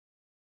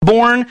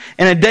born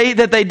and a day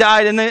that they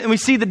died, and then we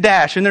see the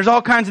dash, and there's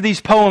all kinds of these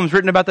poems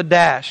written about the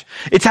dash.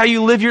 It's how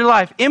you live your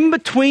life. In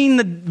between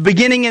the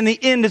beginning and the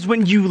end is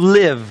when you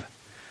live.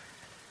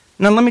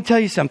 Now let me tell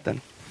you something.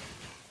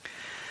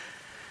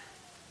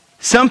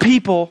 Some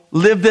people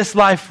live this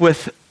life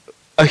with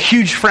a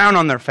huge frown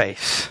on their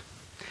face.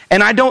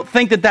 And I don't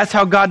think that that's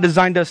how God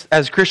designed us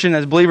as Christians,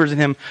 as believers in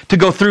Him, to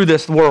go through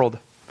this world.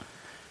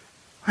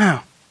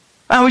 Wow.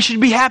 Oh, we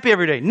should be happy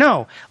every day.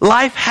 No,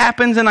 life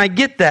happens and I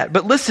get that.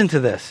 But listen to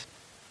this.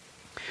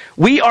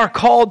 We are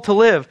called to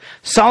live.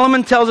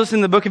 Solomon tells us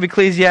in the book of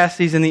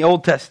Ecclesiastes in the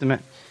Old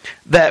Testament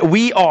that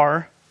we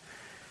are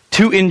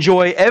to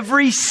enjoy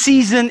every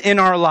season in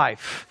our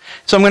life.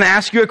 So I'm going to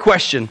ask you a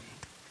question.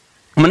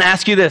 I'm going to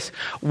ask you this.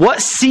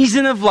 What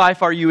season of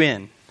life are you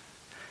in?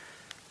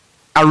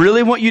 I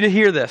really want you to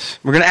hear this.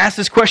 We're going to ask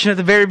this question at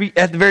the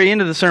very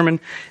end of the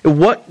sermon.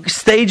 What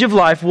stage of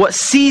life, what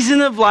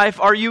season of life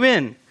are you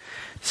in?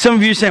 Some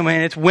of you say,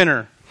 man, it's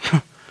winter.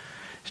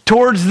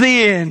 Towards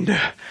the end.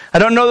 I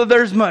don't know that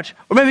there's much.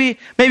 Or maybe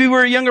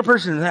we're a younger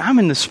person. I'm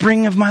in the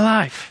spring of my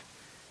life.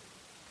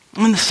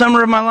 I'm in the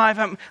summer of my life.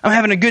 I'm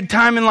having a good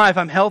time in life.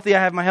 I'm healthy. I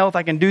have my health.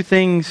 I can do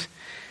things.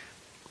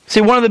 See,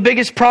 one of the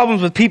biggest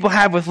problems with people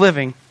have with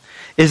living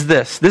is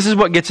this. This is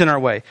what gets in our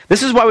way.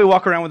 This is why we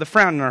walk around with a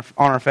frown on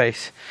our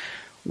face.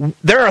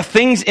 There are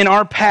things in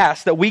our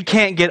past that we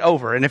can't get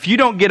over. And if you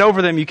don't get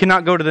over them, you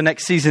cannot go to the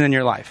next season in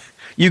your life.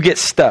 You get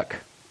stuck.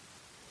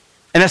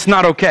 And that's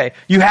not okay.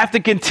 You have to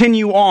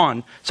continue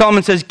on.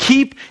 Solomon says,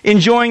 keep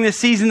enjoying the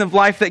season of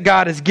life that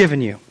God has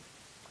given you.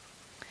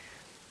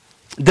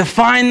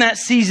 Define that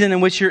season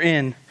in which you're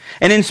in.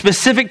 And in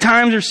specific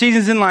times or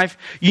seasons in life,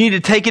 you need to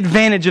take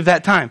advantage of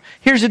that time.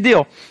 Here's the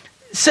deal.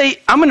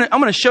 Say, I'm going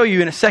to show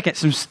you in a second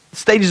some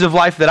stages of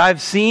life that I've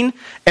seen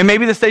and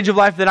maybe the stage of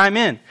life that I'm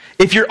in.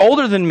 If you're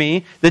older than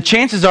me, the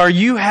chances are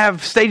you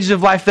have stages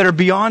of life that are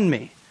beyond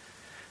me.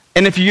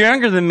 And if you're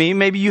younger than me,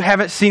 maybe you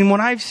haven't seen what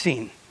I've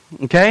seen.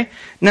 Okay?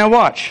 Now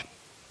watch.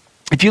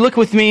 If you look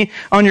with me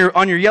on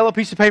your yellow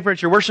piece of paper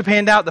at your worship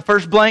handout, the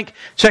first blank,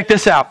 check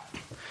this out.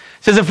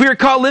 It says, if we are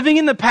caught living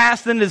in the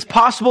past, then it is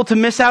possible to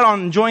miss out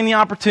on enjoying the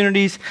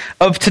opportunities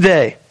of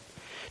today.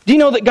 Do you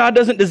know that God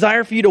doesn't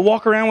desire for you to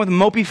walk around with a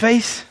mopey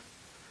face?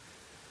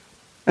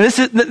 And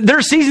there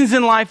are seasons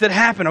in life that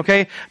happen,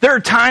 okay? There are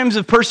times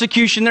of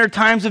persecution. There are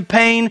times of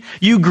pain.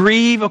 You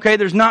grieve, okay?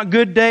 There's not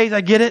good days.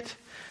 I get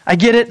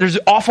it. There's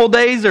awful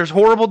days. There's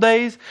horrible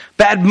days.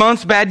 Bad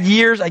months, bad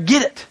years. I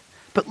get it.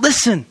 But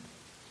listen.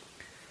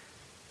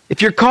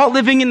 If you're caught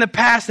living in the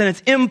past, then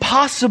it's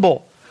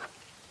impossible.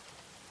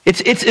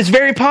 It's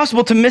very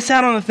possible to miss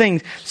out on the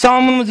things.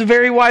 Solomon was a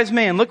very wise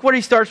man. Look what he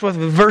starts with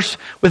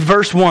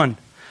verse 1.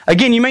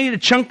 Again, you may need to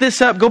chunk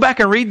this up. Go back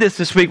and read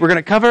this week. We're going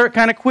to cover it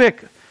kind of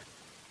quick.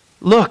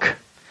 Look,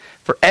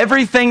 for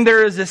everything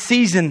there is a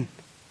season,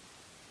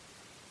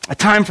 a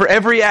time for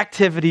every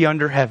activity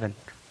under heaven.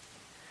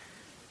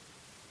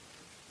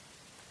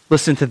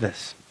 Listen to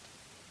this.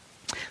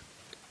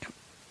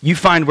 You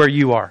find where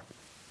you are.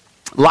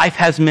 Life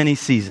has many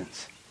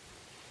seasons.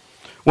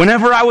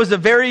 Whenever I was a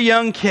very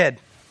young kid,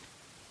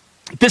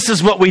 this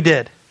is what we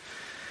did.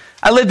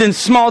 I lived in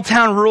small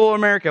town rural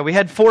America. We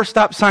had 4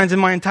 stop signs in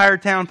my entire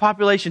town.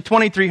 Population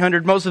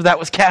 2,300. Most of that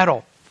was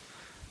cattle.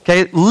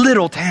 Okay,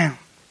 little town.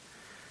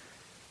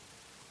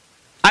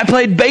 I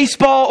played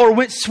baseball or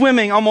went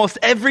swimming almost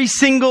every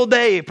single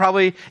day,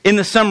 probably in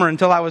the summer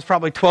until I was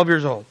probably 12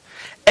 years old.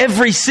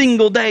 Every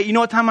single day. You know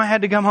what time I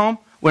had to come home?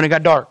 When it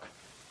got dark.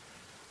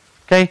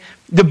 Okay?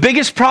 The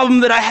biggest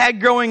problem that I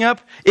had growing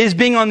up is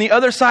being on the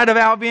other side of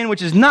Albion,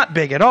 which is not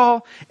big at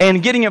all,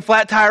 and getting a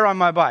flat tire on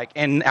my bike.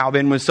 And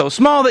Albion was so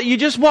small that you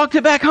just walked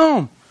it back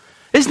home.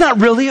 It's not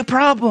really a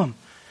problem.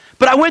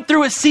 But I went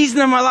through a season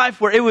of my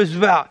life where it was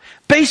about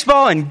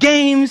baseball and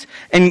games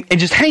and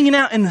just hanging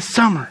out in the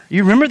summer.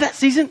 You remember that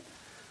season?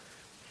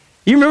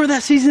 You remember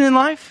that season in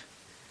life?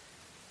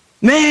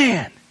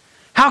 Man,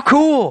 how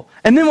cool.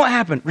 And then what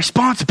happened?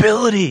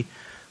 Responsibility.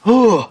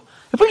 Oh,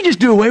 if we could just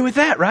do away with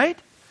that, right?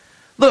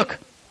 Look,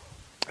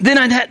 then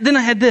I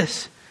had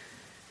this.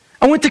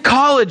 I went to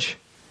college.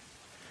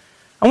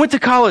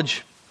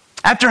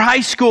 After high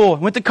school,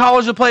 went to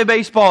college to play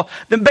baseball.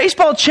 Then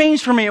baseball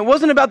changed for me. It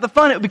wasn't about the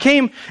fun.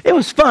 It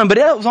was fun, but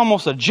it was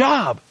almost a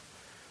job.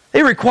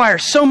 It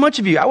requires so much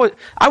of you.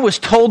 I was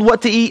told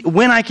what to eat,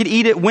 when I could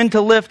eat it, when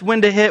to lift,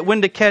 when to hit,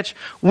 when to catch,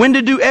 when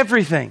to do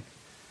everything.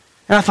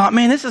 And I thought,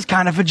 man, this is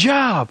kind of a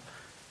job.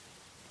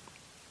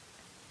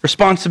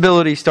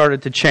 Responsibility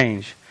started to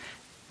change.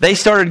 They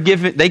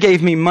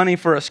gave me money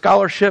for a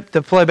scholarship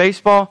to play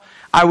baseball.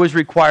 I was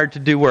required to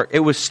do work. It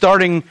was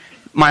starting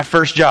my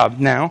first job.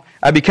 Now,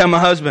 I become a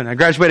husband. I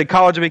graduated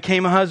college, I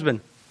became a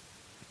husband.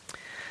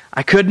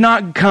 I could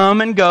not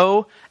come and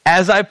go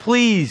as I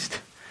pleased.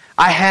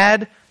 I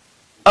had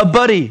a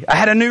buddy. I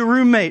had a new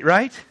roommate,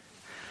 right?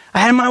 I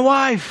had my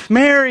wife,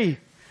 Mary.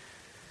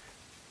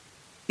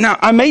 Now,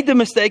 I made the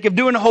mistake of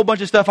doing a whole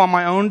bunch of stuff on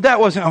my own. That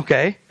wasn't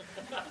okay.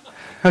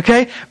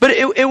 Okay? But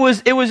it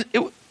was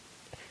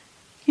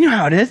you know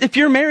how it is. If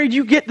you're married,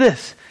 you get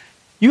this.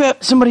 You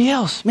have somebody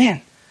else.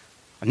 Man,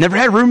 I've never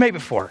had a roommate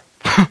before.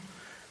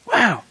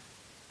 Wow.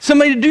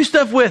 Somebody to do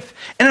stuff with.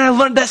 And I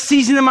learned that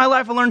season in my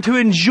life, I learned to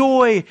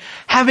enjoy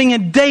having a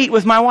date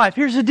with my wife.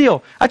 Here's the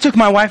deal. I took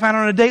my wife out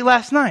on a date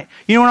last night.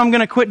 You know when I'm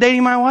going to quit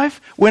dating my wife?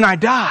 When I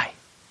die.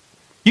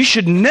 You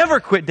should never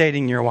quit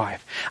dating your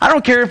wife. I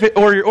don't care if it,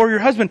 or your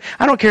husband,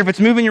 I don't care if it's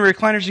moving your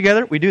recliners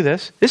together. We do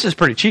this. This is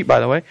pretty cheap, by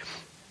the way.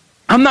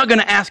 I'm not going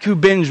to ask who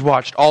binge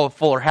watched all of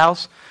Fuller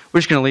House. We're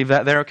just going to leave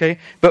that there, okay?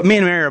 But me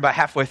and Mary are about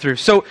halfway through.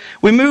 So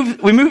we moved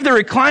the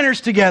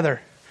recliners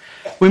together.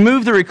 We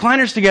moved the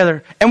recliners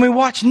together and we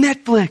watched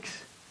Netflix.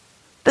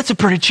 That's a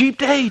pretty cheap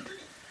date.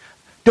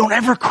 Don't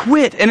ever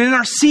quit. And in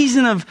our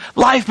season of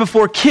life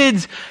before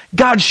kids,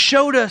 God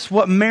showed us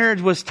what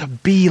marriage was to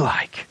be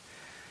like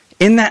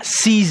in that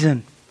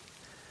season.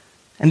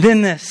 And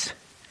then this.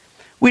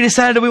 We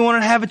decided that we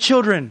wanted to have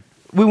children.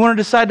 We wanted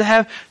to decide to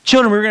have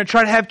children. We were going to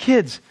try to have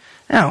kids.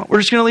 Now, we're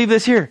just going to leave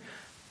this here.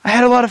 I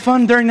had a lot of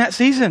fun during that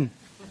season.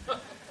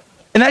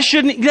 And that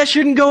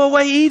shouldn't go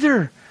away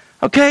either.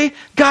 Okay?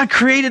 God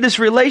created this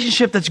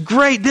relationship that's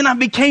great. Then I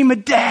became a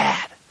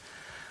dad.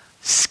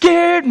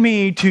 Scared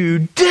me to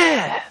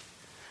death.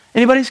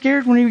 Anybody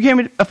scared when you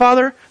became a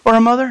father or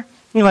a mother?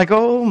 You're like,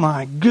 oh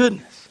my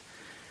goodness.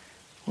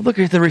 Well, look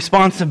at the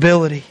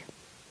responsibility.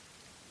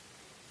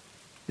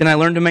 Then I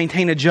learned to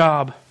maintain a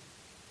job.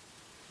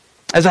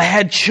 As I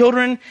had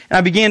children and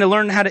I began to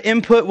learn how to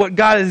input what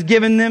God has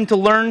given them to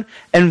learn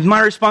and my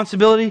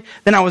responsibility,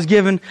 then I was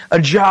given a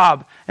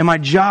job. And my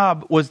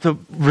job was to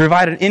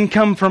provide an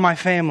income for my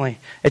family.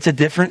 It's a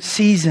different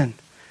season.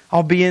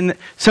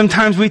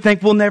 Sometimes we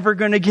think we're never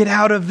going to get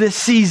out of this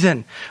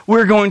season.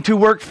 We're going to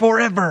work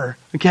forever.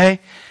 Okay?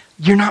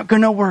 You're not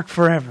going to work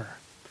forever.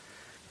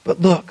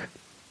 But look,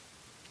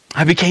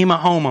 I became a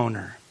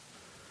homeowner.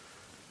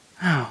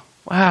 Oh,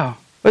 wow.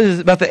 What is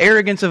it about the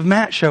arrogance of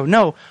Matt show?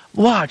 No,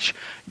 watch.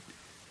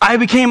 I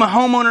became a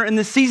homeowner and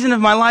the season of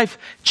my life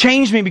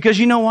changed me because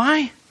you know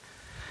why?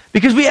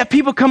 Because we have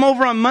people come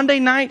over on Monday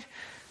night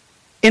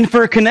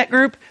for a connect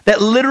group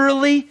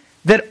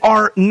that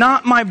are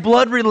not my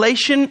blood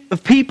relation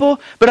of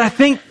people, but I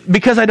think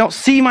because I don't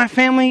see my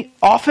family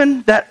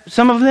often, that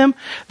some of them,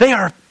 they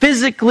are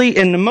physically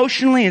and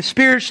emotionally and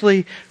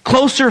spiritually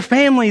closer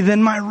family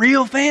than my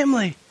real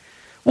family.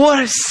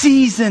 What a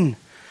season.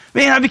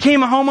 Man, I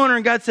became a homeowner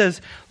and God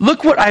says,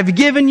 look what I've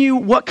given you.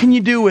 What can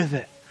you do with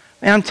it?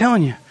 Man, I'm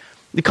telling you,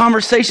 the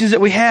conversations that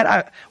we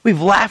had,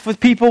 we've laughed with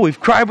people. We've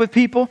cried with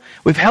people.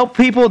 We've helped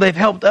people. They've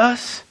helped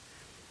us.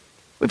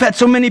 We've had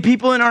so many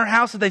people in our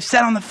house that they've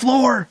sat on the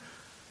floor.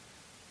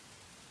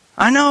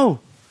 I know.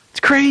 It's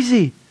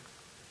crazy.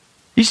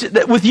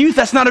 With youth,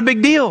 that's not a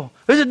big deal.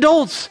 There's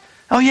adults.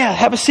 Oh yeah,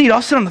 have a seat.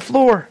 I'll sit on the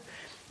floor.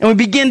 And we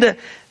begin to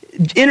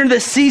enter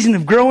this season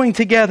of growing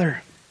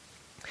together.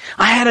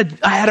 I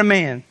had a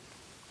man.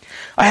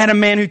 I had a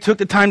man who took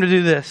the time to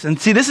do this. And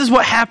see, this is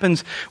what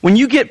happens when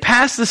you get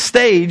past the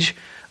stage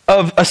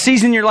of a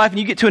season in your life and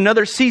you get to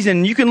another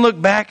season. You can look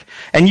back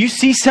and you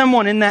see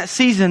someone in that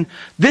season.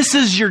 This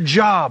is your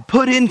job.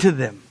 Put into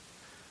them.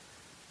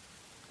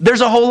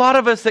 There's a whole lot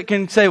of us that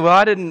can say, well,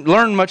 I didn't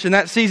learn much in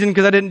that season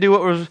because I didn't do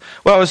what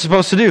I was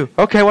supposed to do.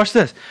 Okay, watch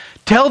this.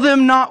 Tell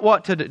them not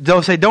what to do.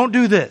 They'll say, don't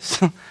do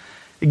this.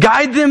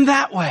 Guide them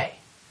that way.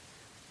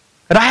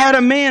 But I had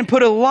a man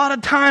put a lot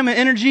of time and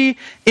energy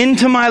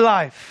into my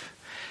life.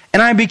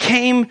 And I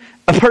became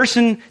a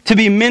person to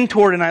be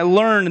mentored, and I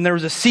learned, and there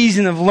was a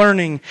season of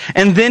learning.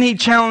 And then he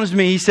challenged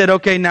me. He said,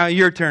 okay, now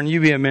your turn.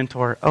 You be a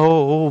mentor.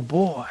 Oh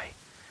boy.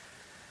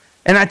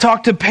 And I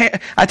talked to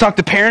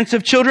parents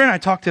of children. I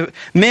talked to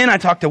men. I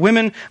talked to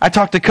women. I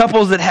talked to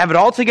couples that have it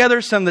all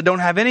together, some that don't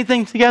have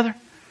anything together.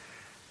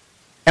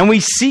 And we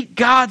seek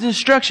God's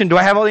instruction. Do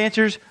I have all the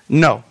answers?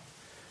 No.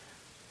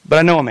 But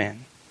I know a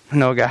man. I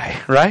know a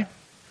guy, right?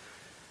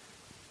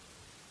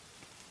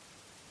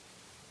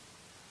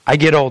 I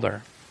get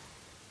older.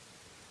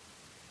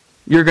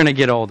 You're going to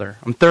get older.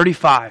 I'm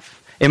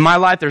 35. In my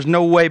life, there's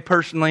no way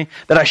personally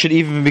that I should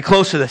even be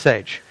close to this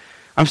age.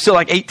 I'm still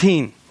like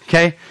 18,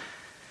 okay?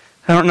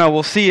 I don't know.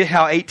 We'll see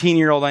how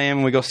 18-year-old I am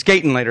when we go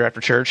skating later after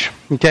church,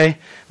 okay?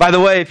 By the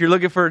way, if you're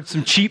looking for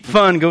some cheap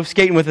fun, go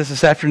skating with us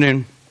this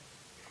afternoon.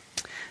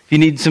 If you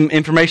need some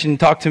information,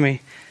 talk to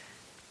me.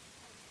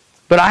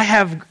 But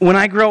when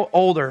I grow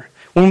older,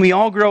 when we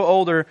all grow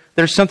older,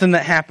 there's something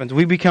that happens.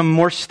 We become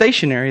more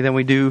stationary than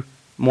we do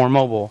more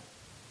mobile.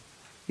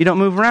 You don't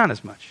move around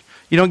as much.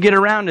 You don't get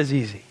around as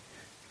easy.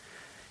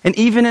 And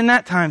even in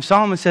that time,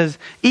 Solomon says,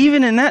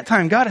 even in that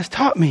time, God has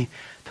taught me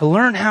to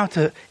learn how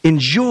to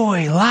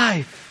enjoy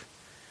life.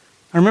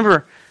 I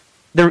remember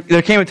there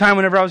came a time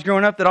whenever I was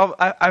growing up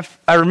that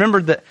I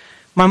remembered that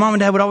my mom and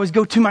dad would always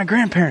go to my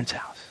grandparents'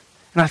 house.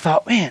 And I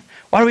thought, man,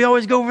 why do we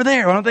always go over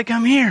there? Why don't they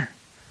come here?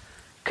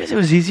 Because it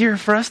was easier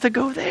for us to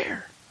go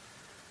there.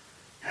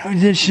 I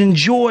just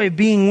enjoy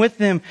being with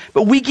them.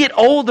 But we get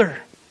older.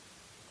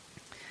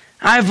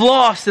 I've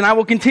lost and I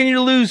will continue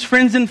to lose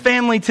friends and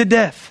family to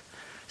death.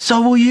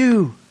 So will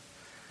you.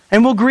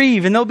 And we'll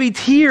grieve and there'll be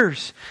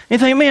tears. And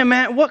you think, man,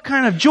 Matt, what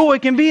kind of joy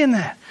can be in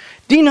that?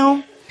 Do you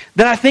know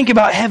that I think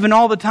about heaven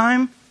all the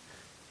time?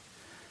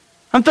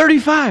 I'm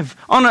 35.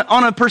 On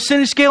a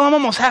percentage scale, I'm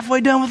almost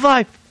halfway done with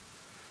life.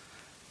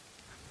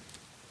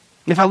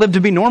 If I live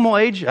to be normal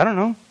age, I don't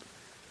know.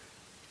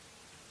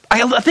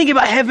 I think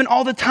about heaven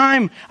all the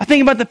time. I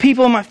think about the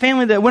people in my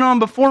family that went on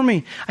before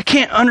me. I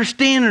can't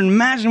understand or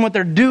imagine what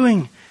they're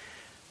doing.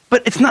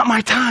 But it's not my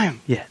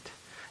time yet.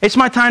 It's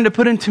my time to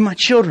put into my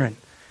children.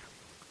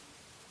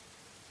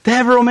 To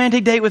have a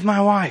romantic date with my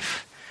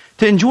wife.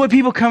 To enjoy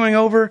people coming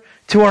over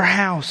to our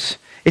house.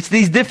 It's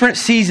these different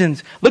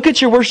seasons. Look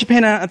at your worship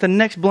hand at the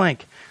next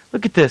blank.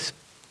 Look at this.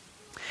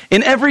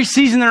 In every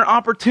season, there are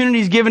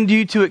opportunities given to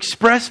you to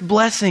express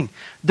blessing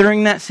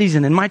during that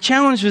season. And my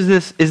challenge is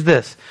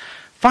this.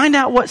 Find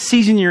out what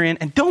season you're in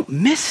and don't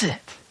miss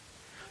it.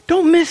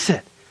 Don't miss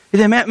it. You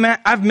say,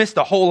 Matt, I've missed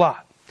a whole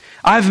lot.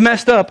 I've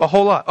messed up a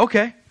whole lot.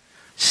 Okay.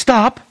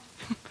 Stop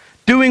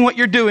doing what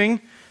you're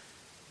doing.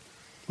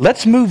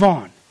 Let's move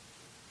on.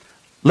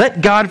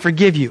 Let God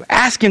forgive you.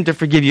 Ask Him to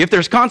forgive you. If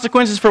there's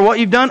consequences for what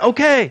you've done,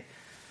 okay.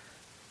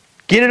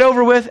 Get it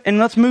over with and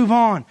let's move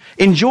on.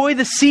 Enjoy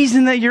the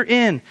season that you're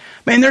in.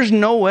 Man, there's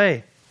no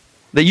way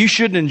that you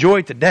shouldn't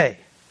enjoy today.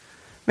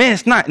 Man,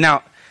 it's not.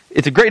 Now,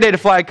 it's a great day to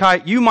fly a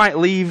kite. You might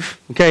leave,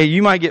 okay?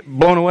 You might get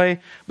blown away.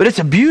 But it's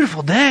a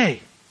beautiful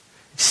day.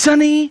 It's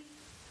sunny.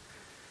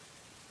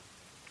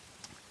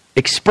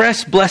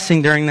 Express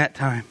blessing during that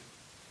time.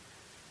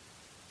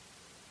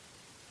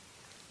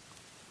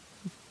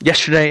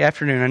 Yesterday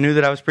afternoon, I knew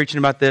that I was preaching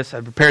about this.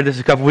 I prepared this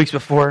a couple weeks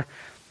before.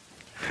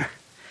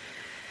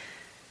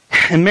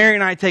 And Mary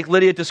and I take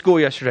Lydia to school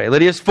yesterday.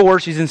 Lydia's 4.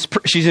 She's in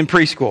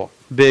preschool.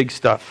 Big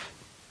stuff.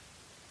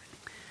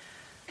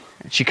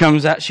 She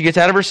comes out. She gets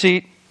out of her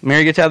seat.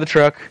 Mary gets out of the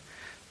truck,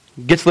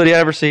 gets Lydia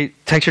out of her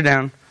seat, takes her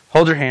down,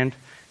 holds her hand,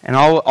 and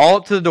all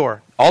up to the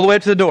door. All the way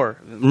up to the door.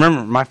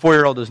 Remember, my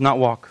 4-year-old does not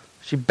walk.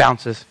 She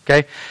bounces,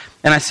 okay?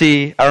 And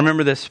I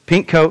remember this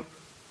pink coat,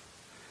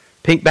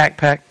 pink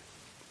backpack,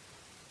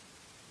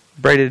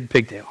 braided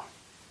pigtail,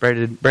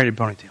 braided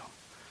ponytail.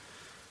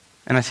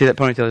 And I see that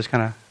ponytail just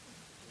kind of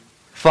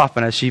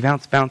flopping as she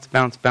bounce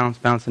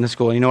into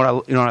school. And you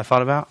know what I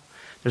thought about?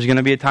 There's going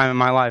to be a time in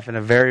my life in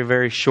a very,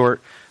 very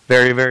short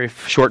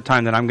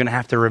time that I'm going to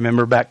have to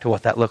remember back to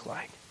what that looked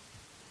like.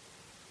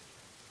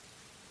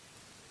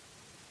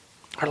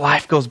 Our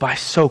life goes by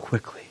so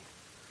quickly.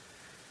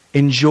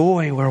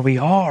 Enjoy where we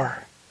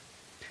are.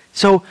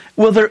 So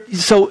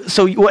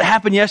what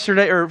happened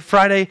yesterday or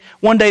Friday?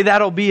 One day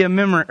that'll be a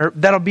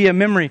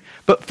memory.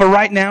 But for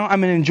right now,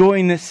 I'm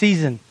enjoying this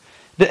season.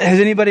 Has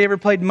anybody ever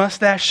played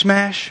Mustache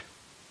Smash?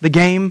 The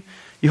game.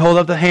 You hold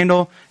up the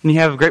handle and you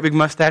have a great big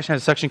mustache and a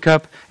suction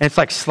cup, and it's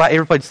like you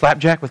ever played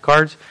Slapjack with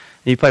cards?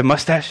 And you play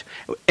Mustache.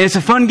 It's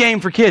a fun game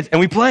for kids, and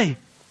we play.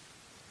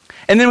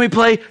 And then we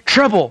play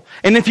Trouble.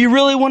 And if you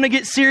really want to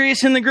get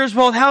serious in the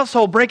Griswold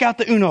household, break out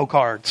the Uno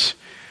cards.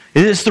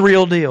 It's the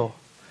real deal.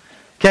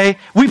 Okay?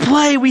 We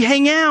play, we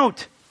hang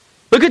out.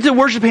 Look at the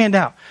worship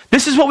handout.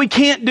 This is what we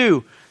can't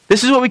do.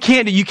 This is what we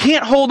can't do. You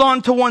can't hold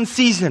on to one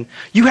season.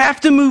 You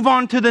have to move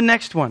on to the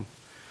next one.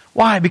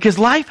 Why? Because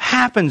life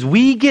happens.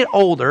 We get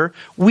older.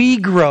 We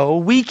grow.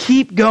 We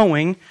keep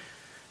going.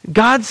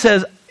 God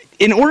says,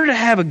 in order to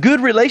have a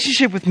good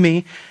relationship with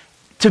me,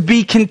 to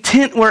be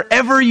content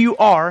wherever you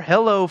are.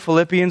 Hello,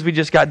 Philippians. We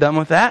just got done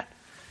with that.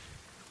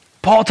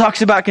 Paul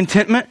talks about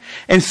contentment.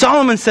 And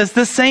Solomon says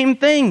the same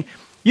thing.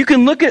 You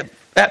can look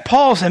at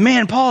Paul and say,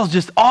 man, Paul's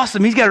just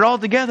awesome. He's got it all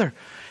together.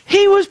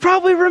 He was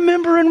probably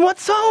remembering what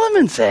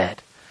Solomon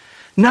said.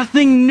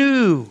 Nothing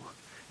new.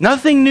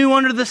 Nothing new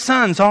under the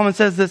sun. Solomon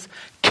says this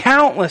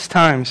countless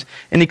times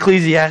in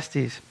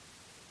Ecclesiastes.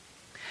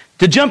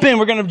 To jump in,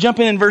 we're going to jump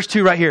in verse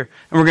 2 right here.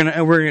 And we're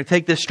going to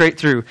take this straight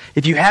through.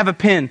 If you have a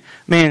pen,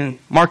 man,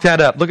 mark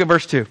that up. Look at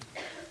verse 2.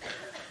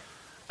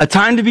 A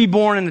time to be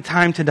born and a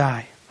time to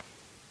die.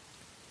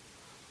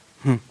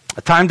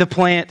 A time to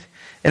plant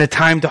and a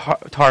time to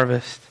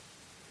harvest.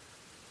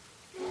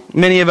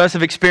 Many of us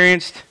have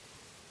experienced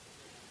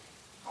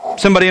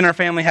somebody in our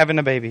family having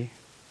a baby.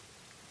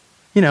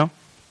 You know.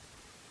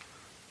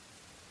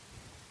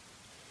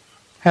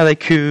 How they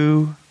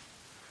coo.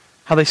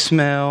 How they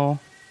smell.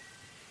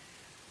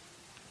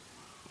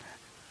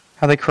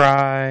 How they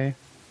cry.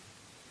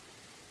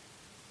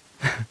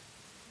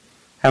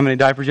 How many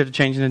diapers you have to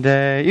change in a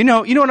day. You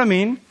know what I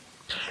mean?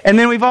 And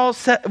then we've all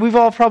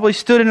probably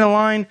stood in a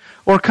line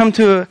or come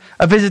to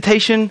a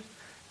visitation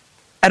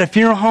at a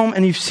funeral home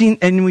and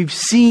we've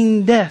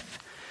seen death.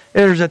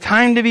 There's a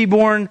time to be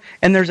born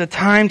and there's a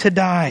time to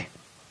die.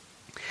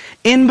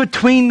 In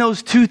between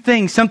those two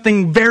things,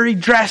 something very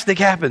drastic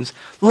happens.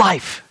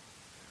 Life.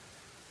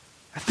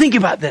 Think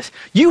about this.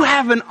 You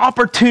have an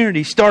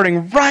opportunity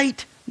starting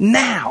right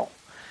now.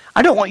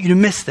 I don't want you to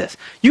miss this.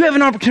 You have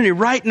an opportunity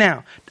right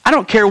now. I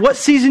don't care what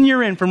season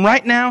you're in, from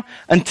right now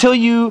until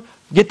you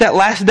get that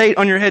last date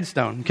on your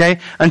headstone, okay?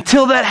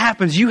 Until that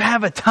happens, you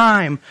have a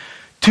time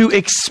to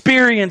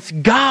experience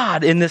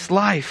God in this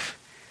life.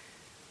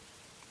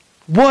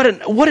 What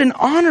an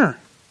honor.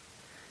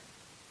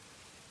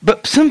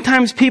 But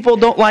sometimes people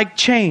don't like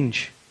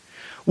change.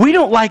 We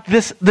don't like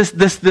this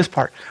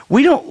part.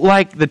 We don't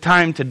like the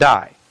time to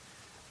die.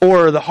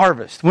 or the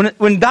harvest.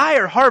 When die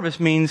or harvest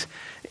means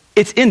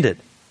it's ended.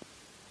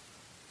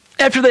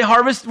 After they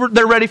harvest,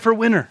 they're ready for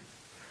winter.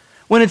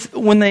 When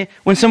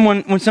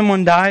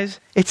someone dies,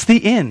 it's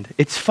the end.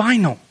 It's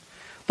final.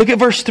 Look at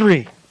verse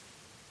 3.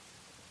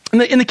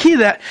 And the key to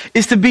that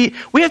is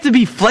we have to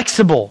be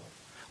flexible.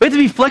 We have to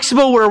be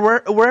flexible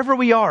wherever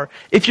we are.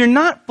 If you're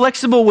not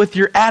flexible with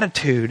your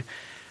attitude,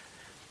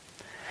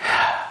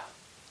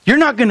 you're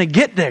not going to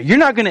get there. You're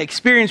not going to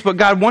experience what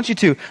God wants you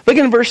to. Look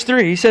in verse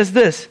 3. He says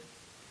this.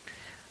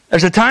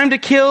 There's a time to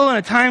kill and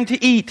a time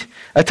to eat,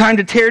 a time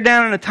to tear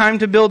down and a time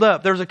to build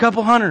up. There was a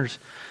couple hunters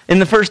in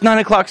the first 9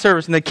 o'clock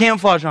service and they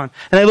camouflage on.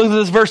 And they looked at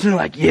this verse and they're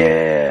like,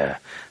 yeah,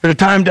 there's a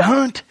time to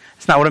hunt.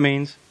 That's not what it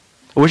means.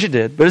 I wish it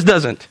did, but it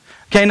doesn't.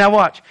 Okay, now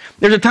watch.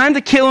 There's a time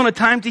to kill and a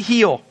time to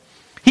heal.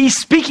 He's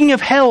speaking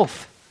of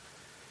health.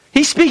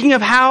 He's speaking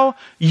of how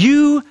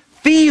you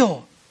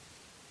feel.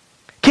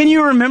 Can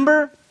you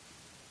remember?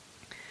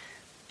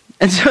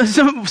 And so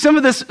some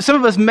of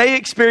us may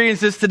experience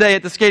this today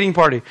at the skating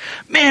party.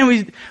 Man,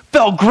 we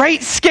felt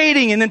great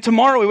skating, and then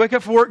tomorrow we wake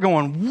up for work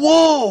going,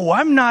 whoa,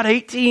 I'm not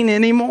 18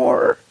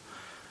 anymore.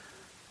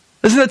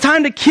 This is a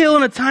time to kill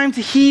and a time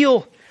to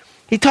heal.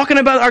 He's talking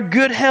about our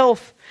good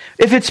health,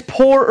 if it's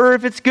poor or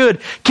if it's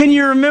good. Can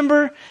you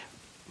remember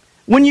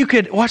when you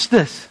could, watch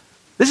this.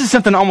 This is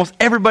something almost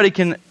everybody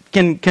can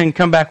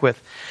come back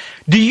with.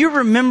 Do you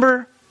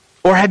remember,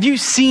 or have you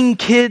seen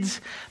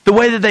kids, the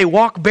way that they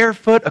walk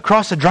barefoot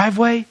across a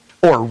driveway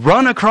or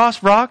run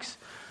across rocks?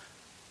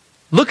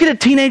 Look at a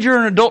teenager or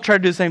an adult try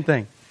to do the same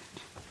thing.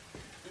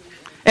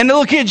 And the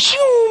little kid,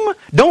 shoom!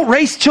 Don't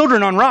race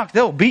children on rocks.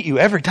 They'll beat you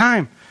every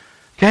time.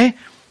 Okay?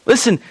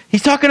 Listen,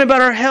 he's talking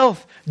about our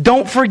health.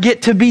 Don't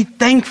forget to be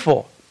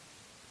thankful.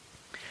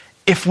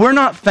 If we're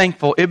not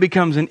thankful, it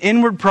becomes an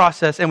inward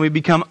process and we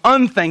become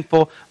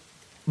unthankful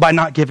by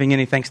not giving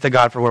any thanks to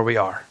God for where we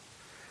are.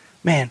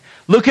 Man,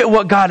 look at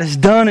what God has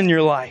done in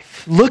your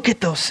life. Look at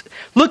those.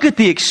 Look at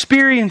the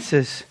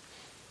experiences.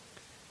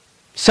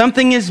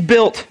 Something is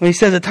built. When he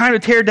says a time to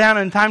tear down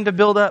and a time to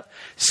build up.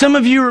 Some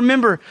of you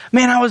remember,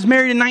 man, I was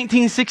married in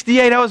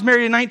 1968. I was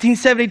married in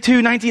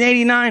 1972,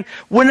 1989.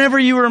 Whenever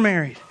you were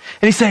married.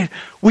 And he said,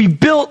 we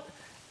built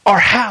our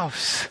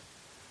house.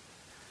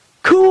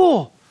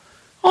 Cool.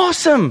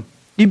 Awesome.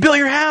 You built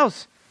your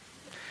house.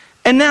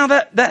 And now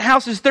that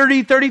house is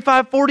 30,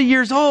 35, 40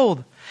 years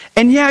old.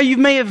 And yeah, you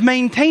may have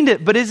maintained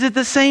it, but is it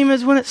the same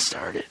as when it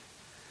started?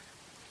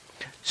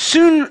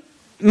 Soon,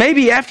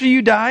 maybe after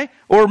you die,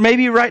 or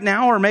maybe right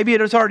now, or maybe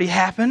it has already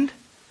happened.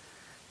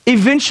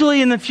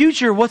 Eventually in the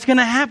future, what's going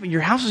to happen?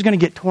 Your house is going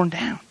to get torn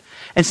down.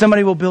 And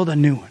somebody will build a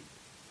new one.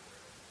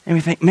 And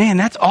we think, man,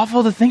 that's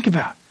awful to think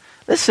about.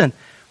 Listen,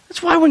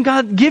 that's why when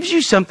God gives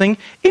you something,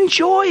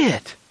 enjoy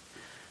it.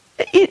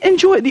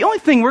 Enjoy it. The only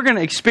thing we're going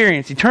to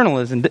experience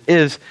eternalism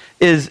is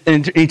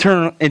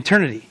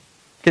eternity.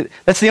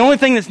 That's the only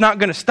thing that's not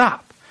going to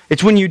stop.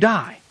 It's when you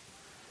die.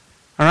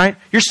 All right?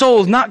 Your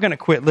soul is not going to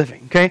quit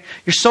living. Okay?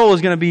 Your soul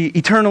is going to be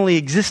eternally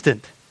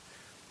existent.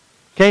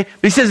 Okay?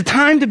 But he says a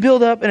time to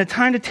build up and a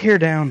time to tear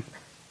down.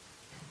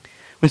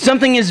 When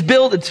something is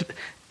built,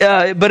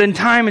 but in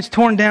time it's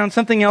torn down,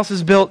 something else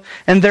is built,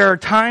 and there are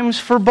times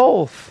for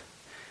both.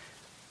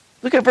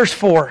 Look at verse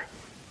 4.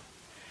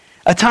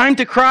 A time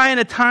to cry and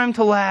a time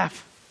to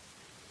laugh.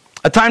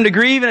 A time to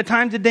grieve and a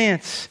time to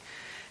dance.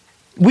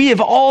 We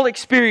have all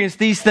experienced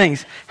these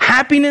things.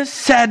 Happiness,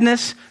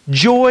 sadness,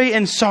 joy,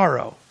 and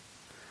sorrow.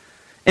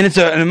 And it's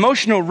an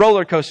emotional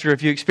roller coaster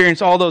if you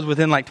experience all those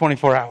within like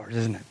 24 hours,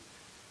 isn't it?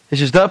 It's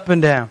just up and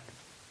down.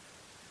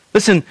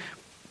 Listen,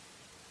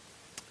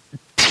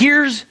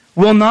 tears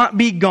will not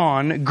be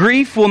gone.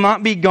 Grief will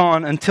not be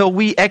gone until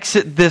we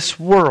exit this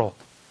world.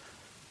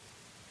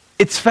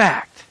 It's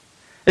fact.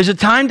 There's a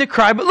time to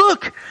cry, but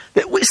look,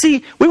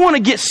 we want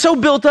to get so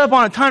built up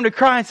on a time to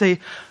cry and say,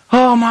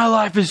 oh, my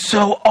life is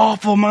so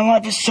awful. My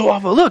life is so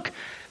awful. Look,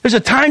 there's a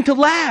time to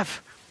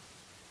laugh.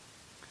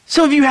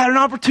 Some of you had an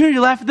opportunity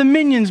to laugh at the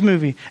Minions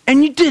movie,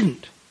 and you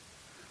didn't.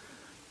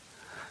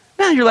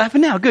 Now you're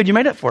laughing now. Good, you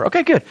made up for it.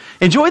 Okay, good.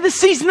 Enjoy the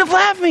season of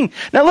laughing.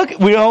 Now look,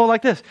 we all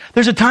like this.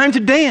 There's a time to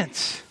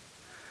dance.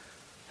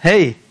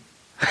 Hey.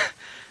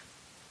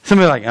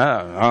 Somebody like,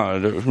 I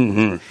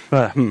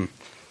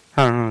don't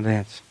know,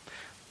 dance.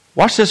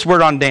 Watch this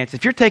word on dance.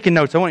 If you're taking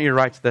notes, I want you to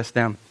write this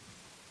down.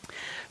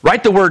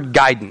 Write the word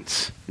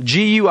guidance.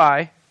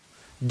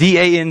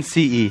 Guidance.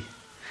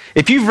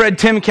 If you've read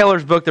Tim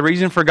Keller's book, The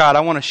Reason for God,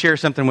 I want to share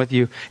something with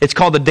you. It's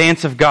called The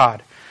Dance of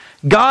God.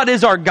 God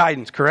is our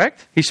guidance,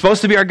 correct? He's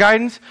supposed to be our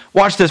guidance.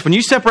 Watch this. When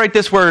you separate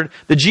this word,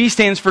 the G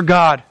stands for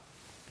God.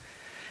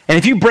 And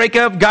if you break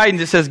up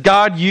guidance, it says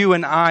God, you,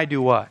 and I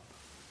do what?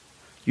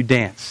 You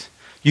dance.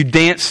 You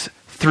dance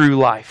through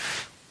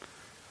life.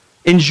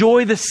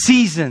 Enjoy the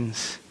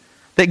seasons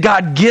that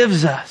God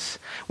gives us.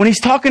 When he's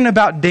talking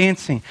about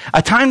dancing,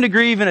 a time to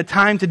grieve and a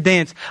time to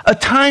dance, a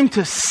time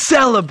to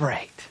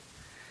celebrate.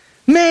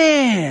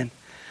 Man,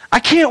 I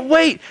can't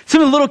wait.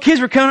 Some of the little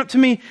kids were coming up to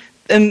me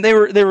and they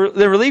were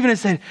leaving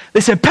and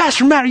they said,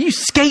 Pastor Matt, are you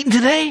skating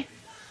today?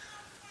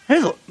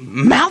 There's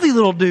mouthy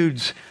little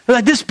dudes. They're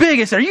like this big.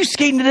 I said, are you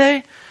skating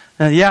today?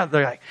 Yeah.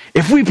 They're like,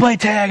 if we play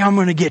tag, I'm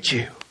going to get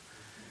you.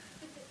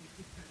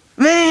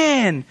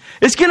 Man,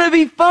 it's going to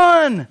be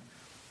fun.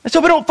 Let's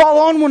hope I don't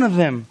fall on one of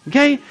them.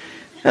 Okay?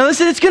 Now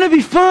listen, it's going to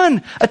be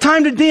fun. A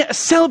time to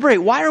celebrate.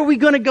 Why are we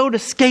going to go to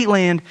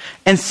Skateland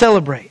and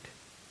celebrate?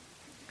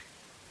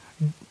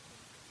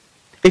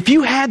 If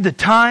you had the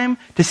time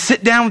to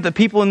sit down with the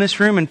people in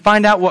this room and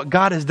find out what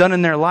God has done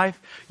in their life,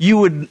 you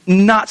would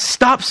not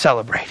stop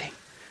celebrating.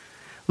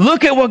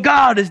 Look at what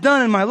God has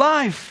done in my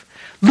life.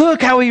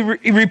 Look how He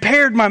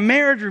repaired my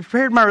marriage,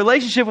 repaired my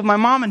relationship with my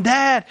mom and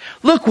dad.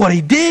 Look what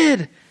He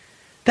did.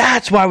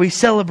 That's why we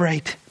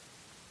celebrate.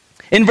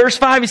 In verse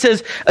 5, he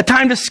says, a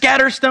time to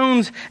scatter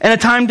stones and a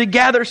time to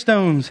gather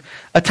stones.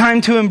 A time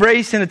to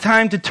embrace and a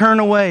time to turn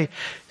away.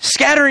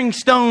 Scattering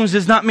stones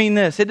does not mean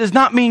this. It does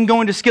not mean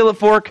going to Skillet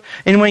Fork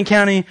in Wayne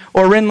County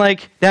or Wren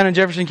Lake down in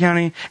Jefferson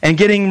County and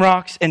getting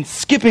rocks and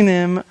skipping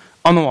them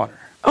on the water.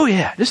 Oh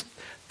yeah, just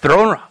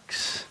throwing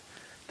rocks.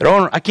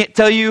 I can't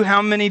tell you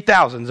how many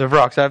thousands of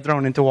rocks I've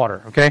thrown into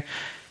water, okay?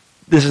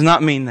 This does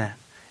not mean that.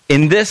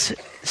 In this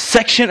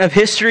section of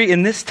history,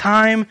 in this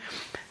time,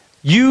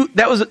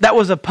 that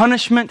was a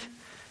punishment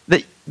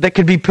that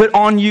could be put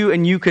on you,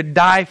 and you could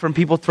die from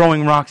people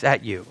throwing rocks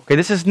at you. Okay,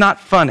 this is not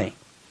funny.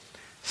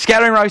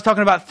 Scattering rocks, he's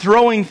talking about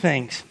throwing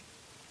things.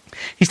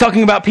 He's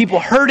talking about people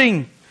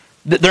hurting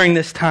during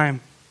this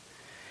time.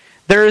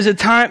 There is a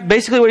time,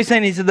 basically what he's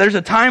saying, he said there's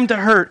a time to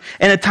hurt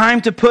and a time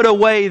to put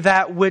away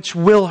that which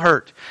will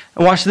hurt.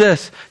 And watch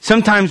this.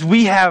 Sometimes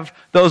we have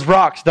those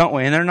rocks, don't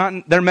we?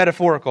 And they're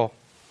metaphorical.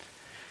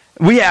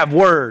 We have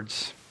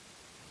words.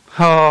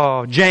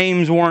 Oh,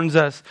 James warns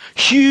us.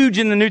 Huge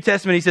in the New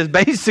Testament. He says,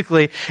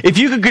 basically, if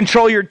you can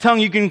control your tongue,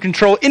 you can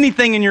control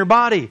anything in your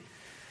body.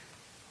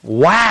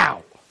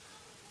 Wow.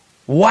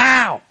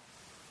 Wow.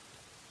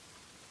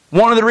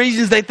 One of the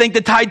reasons they think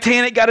the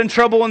Titanic got in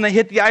trouble when they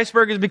hit the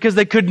iceberg is because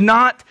they could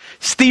not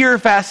steer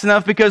fast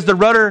enough because the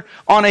rudder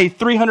on a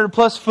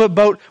 300-plus foot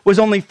boat was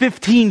only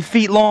 15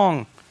 feet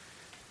long.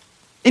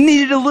 It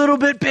needed a little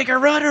bit bigger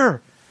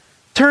rudder.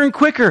 Turn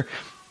quicker.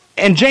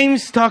 And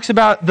James talks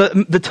about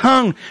the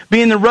tongue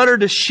being the rudder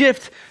to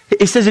shift.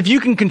 He says if you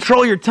can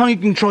control your tongue, you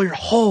can control your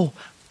whole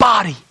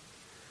body.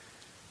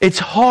 It's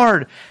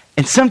hard.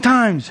 And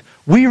sometimes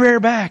we rear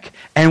back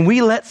and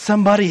we let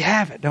somebody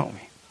have it, don't we?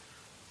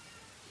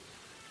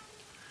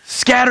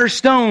 Scatter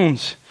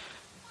stones.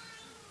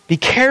 Be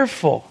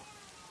careful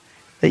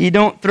that you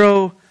don't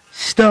throw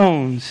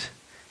stones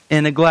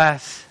in a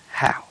glass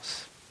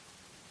house.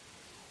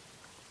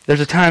 There's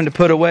a time to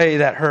put away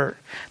that hurt.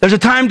 There's a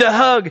time to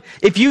hug.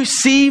 If you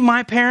see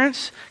my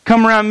parents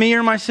come around me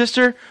or my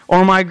sister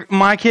or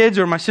my kids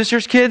or my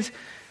sister's kids,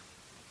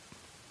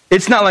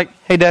 it's not like,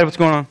 hey, Dad, what's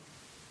going on?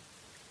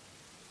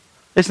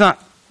 It's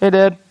not, hey,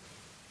 Dad.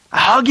 I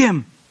hug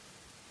him.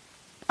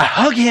 I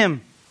hug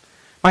him.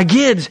 My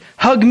kids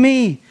hug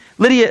me.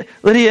 Lydia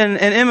and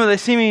Emma, they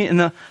see me and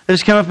they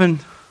just come up and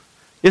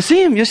you'll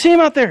see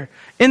him out there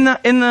in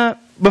the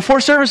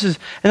before services,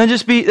 and they'll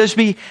just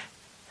be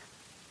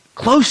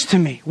close to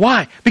me.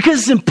 Why? Because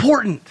it's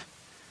important.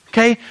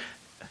 Okay?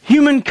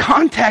 Human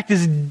contact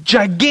is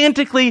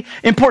gigantically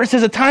important. It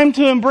says a time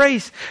to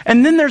embrace.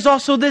 And then there's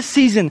also this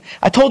season.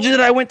 I told you that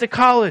I went to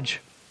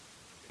college.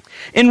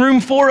 In room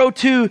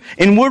 402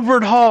 in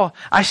Woodward Hall,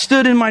 I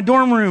stood in my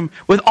dorm room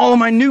with all of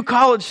my new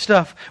college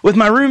stuff with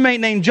my roommate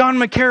named John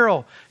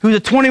McCarroll, who's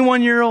a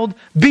 21-year-old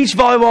beach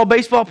volleyball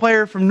baseball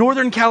player from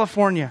Northern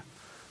California.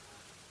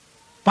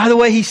 By the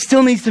way, he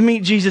still needs to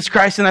meet Jesus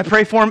Christ, and I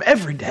pray for him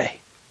every day.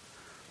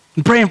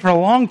 I'm praying for a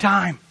long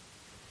time.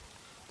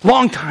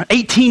 Long time.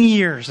 18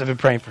 years I've been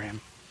praying for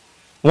him.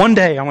 One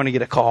day I'm going to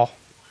get a call.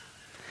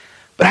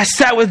 But I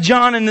sat with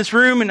John in this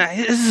room, and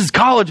this is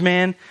college,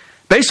 man.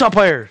 Baseball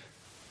players.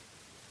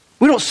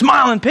 We don't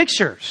smile in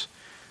pictures.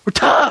 We're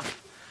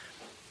tough.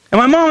 And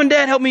my mom and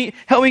dad helped me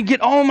get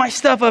all my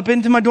stuff up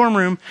into my dorm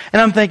room. And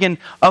I'm thinking,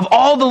 of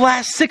all the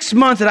last 6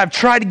 months that I've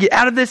tried to get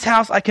out of this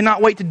house, I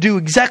cannot wait to do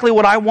exactly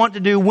what I want to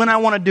do, when I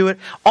want to do it,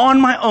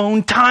 on my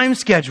own time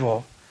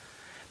schedule.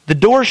 The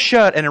door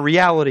shut and a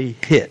reality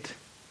hit.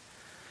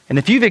 And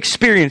if you've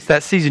experienced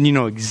that season, you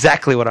know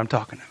exactly what I'm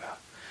talking about.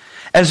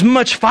 As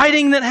much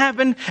fighting that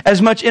happened, as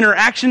much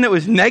interaction that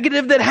was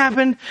negative that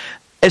happened,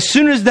 as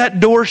soon as that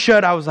door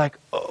shut, I was like,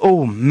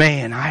 oh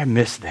man, I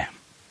miss them.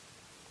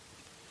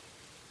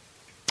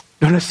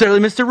 Don't necessarily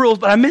miss the rules,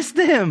 but I miss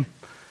them.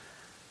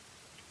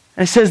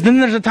 And it says, then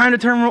there's a time to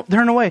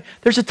turn away.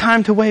 There's a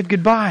time to wave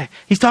goodbye.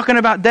 He's talking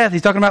about death.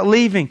 He's talking about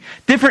leaving.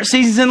 Different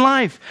seasons in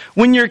life.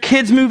 When your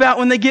kids move out,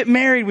 when they get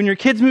married, when your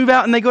kids move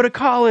out and they go to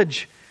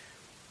college.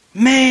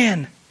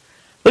 Man,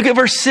 look at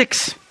verse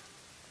 6.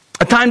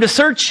 A time to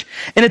search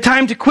and a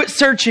time to quit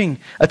searching.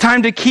 A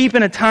time to keep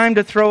and a time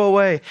to throw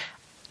away.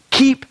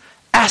 Keep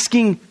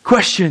asking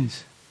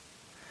questions.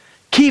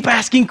 Keep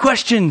asking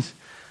questions.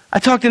 I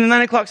talked in the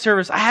 9 o'clock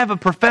service. I have a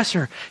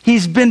professor.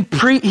 He's been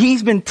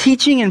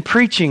teaching and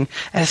preaching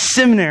at a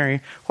seminary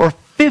for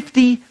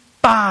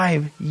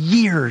 55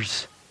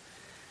 years.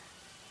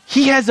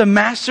 He has a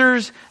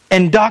master's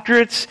and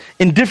doctorates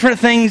in different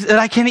things that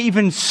I can't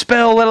even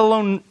spell, let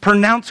alone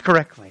pronounce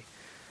correctly.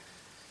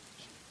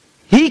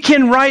 He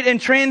can write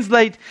and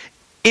translate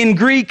in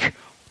Greek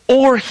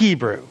or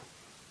Hebrew.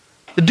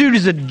 The dude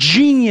is a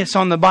genius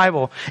on the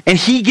Bible. And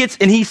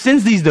he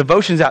sends these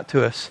devotions out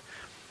to us.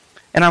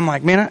 And I'm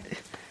like, man,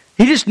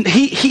 he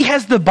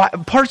has the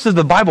parts of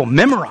the Bible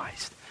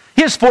memorized.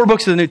 He has 4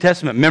 books of the New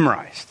Testament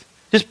memorized.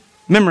 Just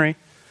memory.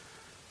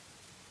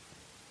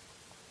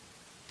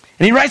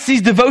 And he writes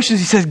these devotions.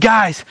 He says,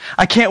 guys,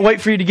 I can't wait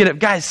for you to get up.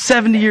 Guys,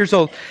 70 years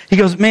old. He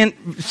goes, man,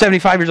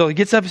 75 years old. He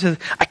gets up and says,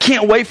 I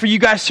can't wait for you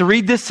guys to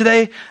read this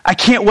today. I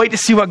can't wait to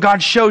see what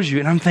God shows you.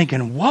 And I'm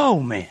thinking,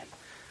 whoa, man.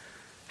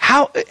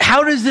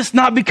 How does this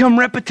not become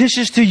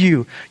repetitious to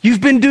you?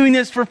 You've been doing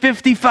this for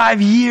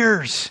 55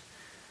 years.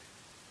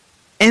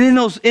 And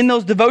in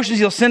those devotions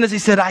he'll send us, he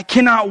said, I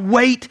cannot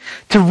wait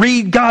to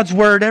read God's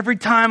word every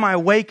time I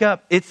wake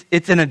up.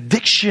 It's an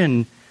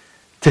addiction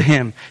to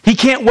him. He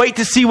can't wait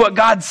to see what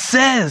God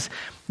says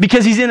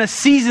because he's in a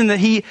season that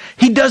he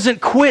doesn't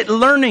quit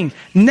learning.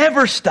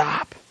 Never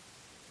stop.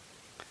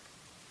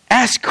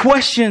 Ask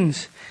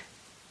questions.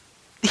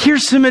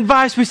 Here's some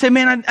advice. We say,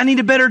 man, I need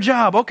a better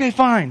job. Okay,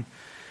 fine.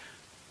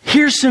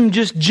 Here's some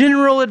just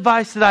general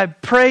advice that I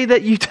pray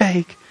that you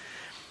take.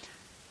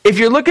 If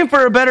you're looking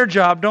for a better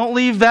job, don't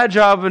leave that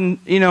job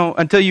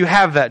until you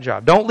have that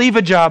job. Don't leave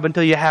a job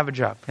until you have a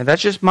job. And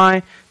that's just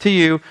to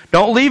you.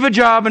 Don't leave a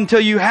job until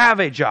you have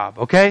a job,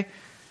 okay?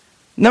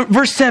 Now,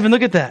 verse 7,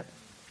 look at that.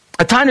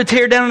 A time to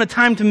tear down and a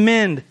time to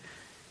mend.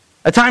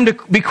 A time to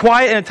be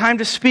quiet and a time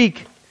to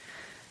speak.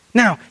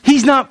 Now,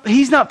 he's not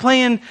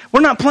playing,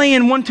 we're not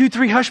playing 1, 2,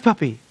 3 hush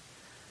puppy.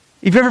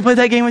 You've ever played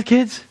that game with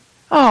kids?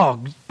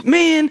 Oh,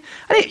 man,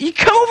 you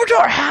come over to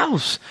our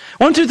house.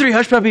 1, 2, 3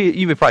 hush puppy,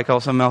 you would probably call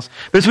it something else.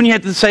 But it's when you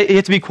have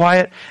to be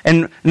quiet,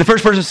 and the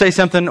first person to say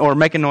something or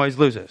make a noise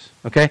loses.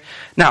 Okay?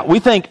 Now, we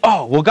think,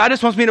 oh, well, God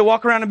just wants me to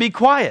walk around and be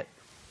quiet.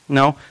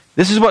 No,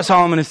 this is what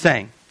Solomon is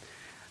saying.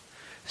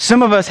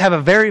 Some of us have a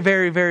very,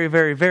 very, very,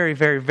 very, very,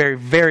 very, very,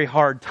 very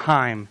hard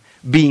time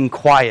being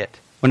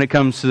quiet when it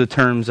comes to the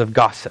terms of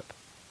gossip.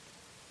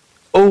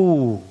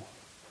 Oh.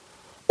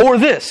 Or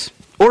this.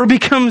 Or it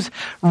becomes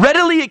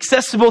readily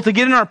accessible to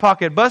get in our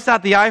pocket, bust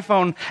out the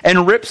iPhone,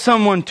 and rip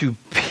someone to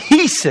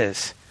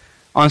pieces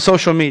on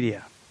social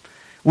media.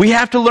 We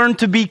have to learn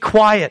to be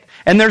quiet,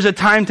 and there's a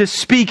time to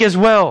speak as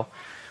well.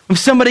 If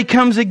somebody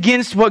comes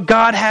against what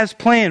God has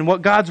planned,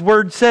 what God's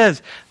Word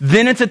says,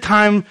 then it's a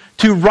time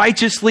to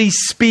righteously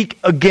speak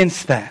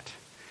against that.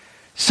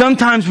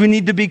 Sometimes we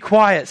need to be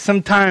quiet.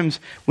 Sometimes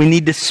we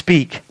need to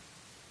speak.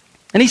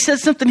 And he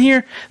says something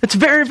here that's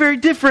very, very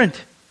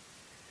different.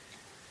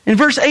 In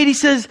verse 8, he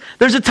says,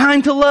 there's a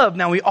time to love.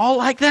 Now, we all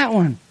like that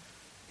one.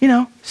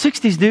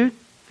 60s, dude.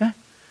 Okay?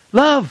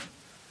 Love.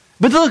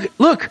 But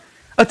look,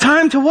 a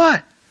time to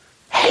what?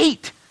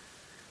 Hate.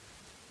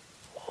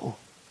 Whoa.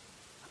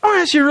 I want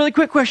to ask you a really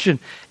quick question.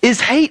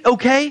 Is hate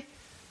okay?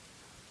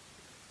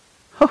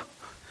 Oh.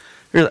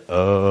 You're like,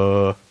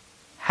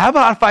 how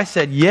about if I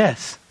said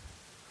yes?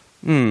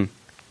 We're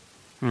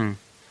going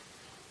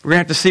to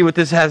have to see what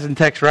this has in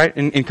text, right?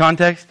 In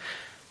context.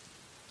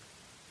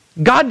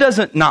 God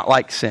doesn't not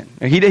like sin.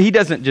 He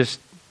doesn't just,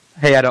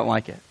 hey, I don't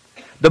like it.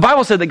 The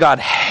Bible said that God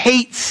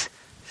hates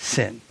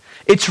sin.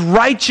 It's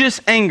righteous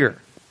anger.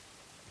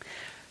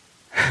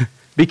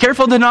 Be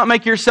careful to not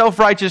make yourself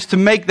righteous to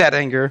make that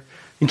anger.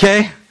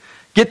 Okay?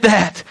 Get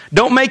that.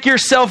 Don't make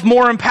yourself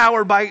more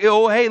empowered by,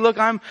 oh, hey, look,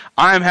 I'm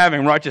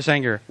having righteous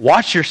anger.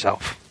 Watch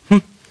yourself.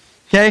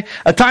 Okay?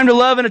 A time to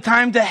love and a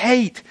time to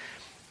hate.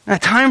 A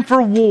time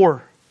for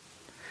war.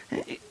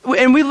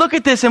 And we look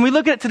at this and we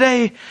look at it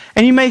today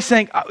and you may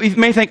think,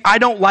 I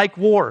don't like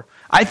war.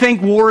 I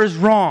think war is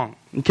wrong.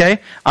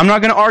 Okay? I'm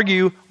not going to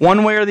argue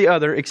one way or the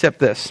other except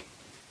this.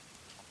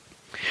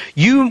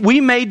 We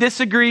may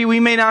disagree.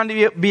 We may not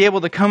be able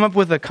to come up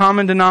with a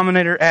common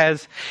denominator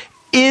as,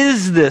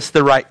 is this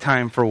the right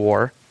time for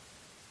war?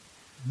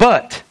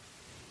 But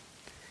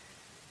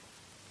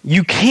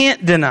you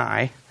can't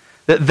deny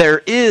that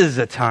there is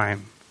a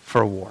time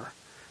for war.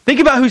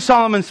 Think about who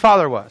Solomon's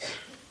father was.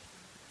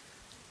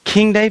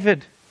 King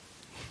David.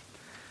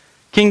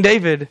 King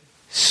David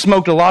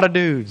smoked a lot of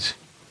dudes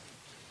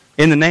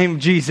in the name of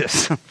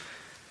Jesus.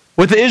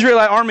 With the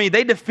Israelite army,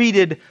 they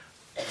defeated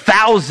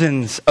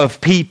thousands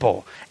of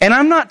people. And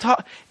I'm not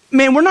talking,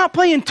 man, we're not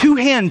playing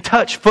two-hand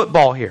touch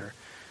football here.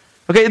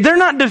 Okay, they're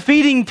not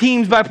defeating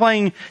teams by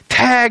playing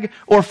tag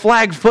or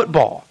flag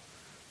football.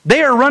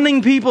 They are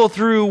running people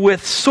through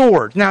with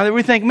swords. Now,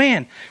 we think,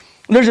 man,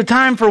 there's a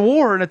time for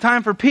war and a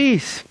time for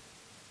peace.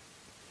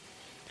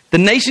 The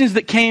nations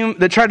that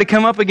tried to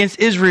come up against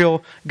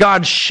Israel,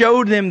 God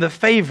showed them the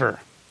favor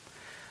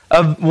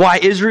of why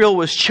Israel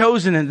was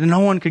chosen and no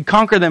one could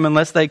conquer them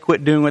unless they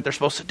quit doing what they're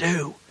supposed to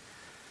do.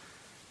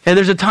 Okay,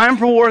 there's a time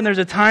for war and there's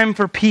a time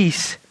for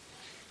peace.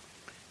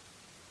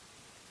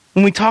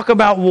 When we talk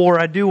about war,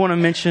 I do want to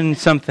mention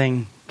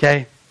something,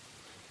 okay?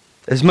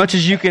 As much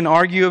as you can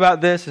argue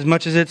about this, as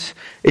much as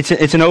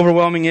it's an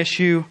overwhelming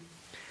issue,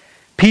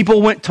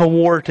 people went to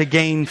war to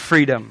gain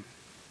freedom.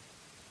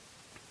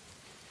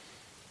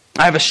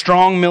 I have a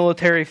strong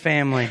military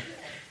family.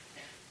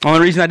 The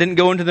only reason I didn't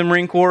go into the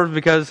Marine Corps is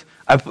because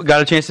I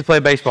got a chance to play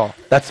baseball.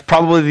 That's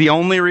probably the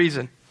only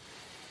reason.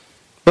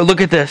 But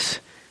look at this.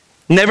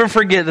 Never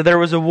forget that there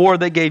was a war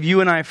that gave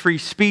you and I free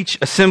speech,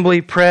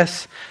 assembly,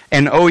 press,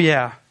 and oh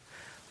yeah,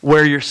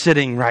 where you're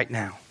sitting right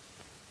now.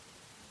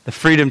 The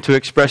freedom to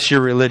express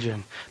your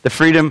religion. The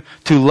freedom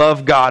to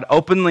love God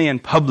openly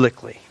and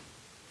publicly.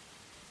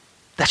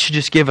 That should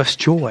just give us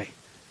joy.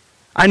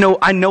 I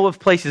know of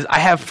places, I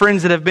have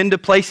friends that have been to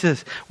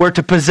places where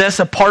to possess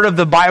a part of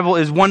the Bible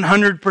is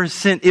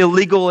 100%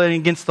 illegal and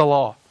against the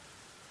law.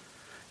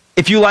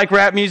 If you like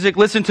rap music,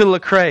 listen to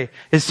Lecrae,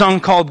 his song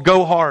called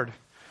Go Hard.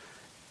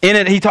 In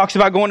it, he talks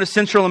about going to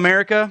Central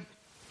America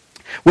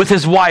with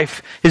his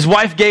wife. His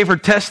wife gave her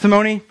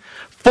testimony.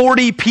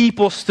 40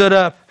 people stood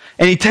up.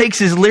 And he takes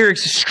his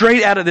lyrics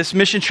straight out of this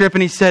mission trip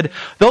and he said,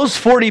 those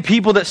 40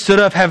 people that stood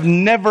up have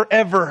never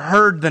ever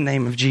heard the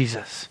name of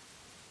Jesus.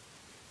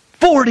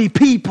 40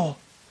 people.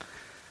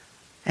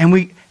 And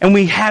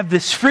we have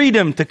this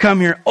freedom to come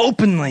here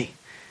openly.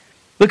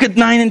 Look at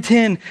 9 and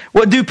 10.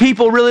 What do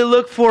people really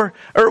look for?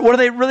 Or what do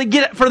they really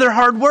get for their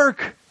hard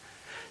work?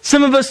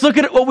 Some of us look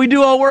at what we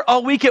do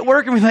all week at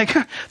work and we're like,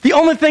 the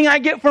only thing I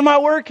get for my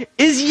work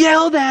is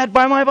yelled at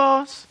by my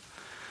boss.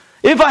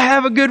 If I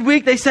have a good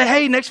week, they say,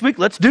 hey, next week,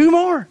 let's do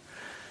more.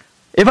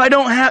 If I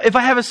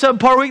have a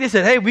subpar week, they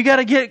say, hey, we got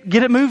to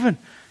get it moving.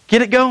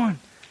 Get it going.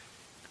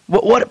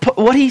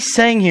 What he's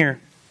saying here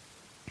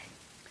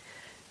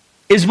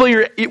is,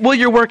 will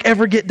your work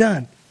ever get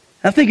done?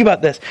 Now think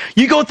about this.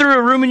 You go through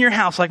a room in your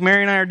house like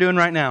Mary and I are doing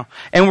right now,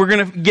 and we're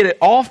going to get it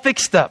all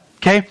fixed up,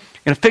 okay?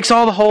 Going to fix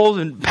all the holes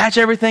and patch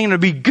everything, and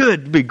it'll be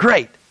good. It'll be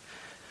great.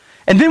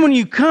 And then when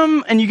you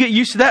come and you get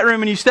used to that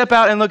room and you step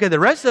out and look at the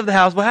rest of the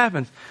house, what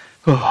happens?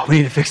 Oh, we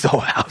need to fix the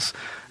whole house,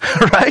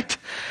 right?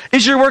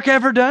 Is your work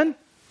ever done?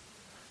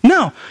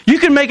 No. You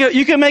can make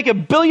a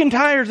billion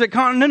tires at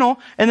Continental,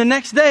 and the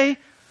next day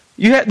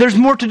there's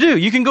more to do.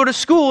 You can go to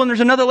school, and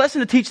there's another lesson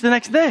to teach the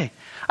next day.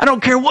 I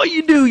don't care what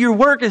you do, your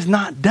work is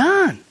not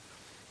done.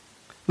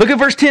 Look at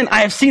verse 10.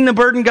 I have seen the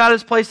burden God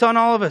has placed on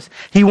all of us.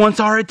 He wants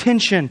our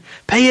attention.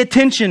 Pay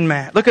attention,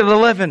 Matt. Look at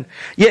 11.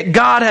 Yet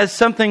God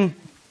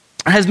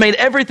has made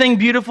everything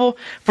beautiful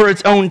for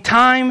its own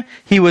time.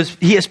 He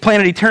has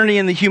planted eternity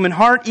in the human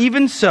heart.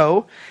 Even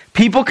so,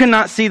 people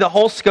cannot see the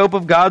whole scope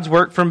of God's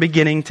work from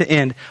beginning to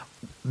end.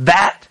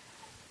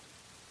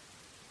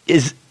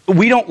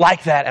 We don't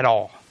like that at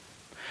all.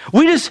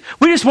 We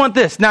just want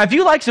this. Now, if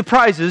you like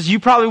surprises,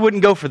 you probably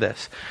wouldn't go for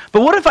this.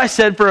 But what if I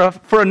said for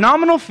a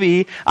nominal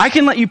fee, I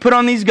can let you put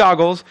on these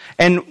goggles,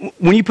 and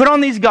when you put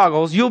on these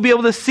goggles, you'll be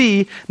able to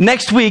see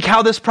next week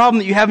how this problem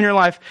that you have in your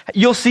life,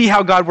 you'll see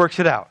how God works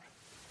it out.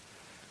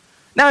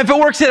 Now, if it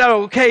works out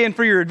okay and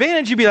for your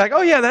advantage, you'd be like,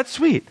 oh yeah, that's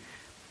sweet.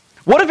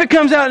 What if it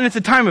comes out and it's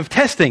a time of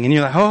testing and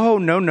you're like, oh,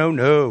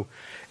 no.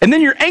 And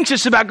then you're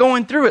anxious about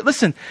going through it.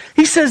 Listen,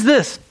 he says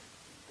this,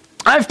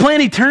 I've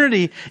planted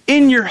eternity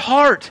in your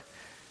heart.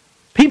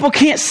 People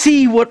can't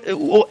see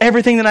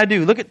everything that I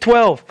do. Look at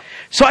 12.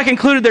 So I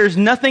concluded there's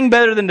nothing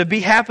better than to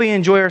be happy and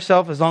enjoy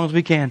ourselves as long as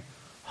we can.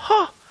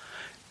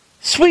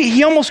 Sweet.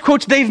 He almost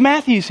quotes Dave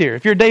Matthews here.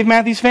 If you're a Dave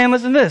Matthews fan,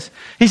 listen to this.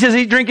 He says,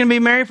 eat, drink, and be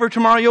merry, for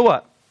tomorrow you'll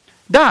what?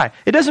 Die.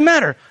 It doesn't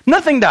matter.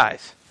 Nothing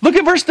dies. Look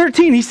at verse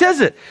 13. He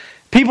says it.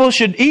 People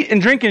should eat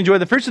and drink and enjoy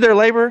the fruits of their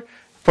labor,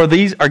 for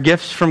these are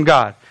gifts from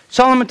God.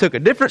 Solomon took a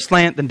different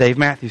slant than Dave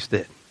Matthews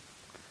did.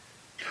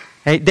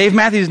 Hey, Dave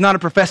Matthews is not a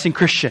professing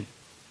Christian.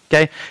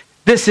 Okay?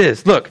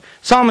 Look,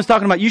 Solomon's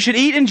talking about you should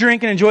eat and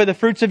drink and enjoy the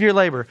fruits of your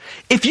labor.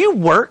 If you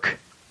work,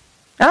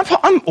 and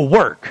I'm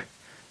work,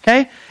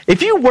 okay?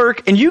 If you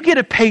work and you get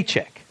a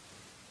paycheck,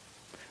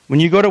 when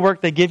you go to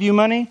work, they give you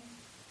money,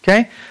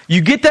 okay?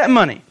 You get that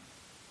money,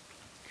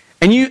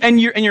 and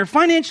you're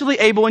financially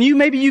able, and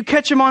maybe you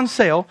catch them on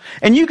sale,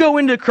 and you go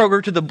into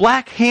Kroger to the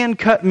black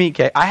hand-cut meat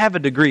case. I have a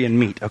degree in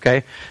meat,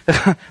 okay?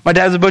 My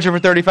dad's a butcher for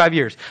 35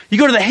 years. You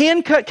go to the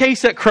hand-cut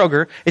case at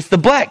Kroger, it's the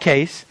black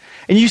case,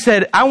 and you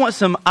said, I want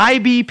some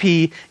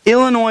IBP,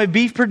 Illinois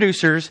Beef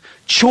Producers,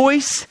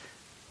 choice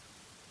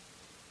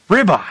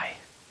ribeye.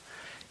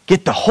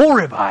 Get the whole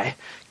ribeye,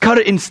 cut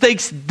it in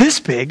steaks this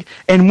big,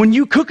 and when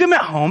you cook them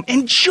at home,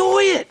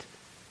 enjoy it.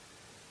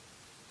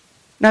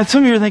 Now,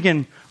 some of you are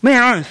thinking,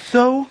 man, I'm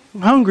so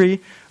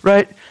hungry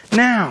right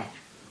now.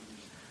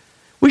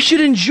 We should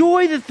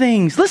enjoy the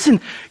things. Listen,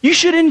 you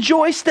should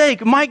enjoy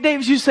steak. Mike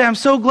Davis used to say, I'm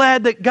so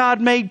glad that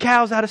God made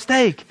cows out of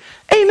steak.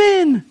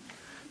 Amen.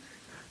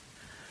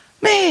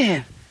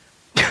 Man,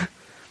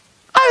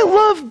 I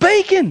love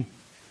bacon.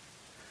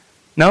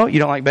 No, you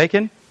don't like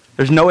bacon?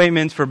 There's no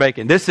amens for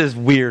bacon. This is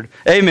weird.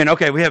 Amen.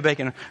 Okay, we have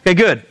bacon. Okay,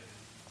 good.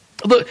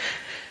 Look,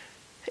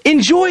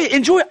 enjoy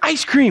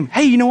ice cream.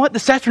 Hey, you know what?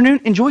 This afternoon,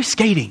 enjoy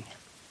skating.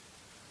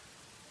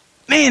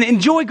 Man,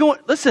 enjoy going.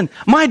 Listen,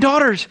 my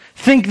daughters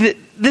think that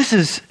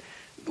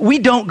we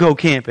don't go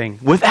camping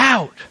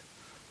without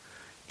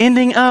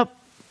ending up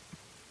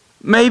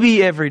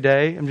maybe every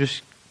day.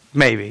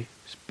 Maybe,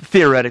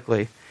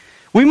 theoretically.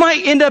 We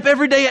might end up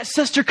every day at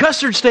Sister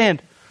Custard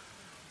Stand.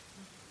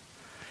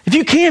 If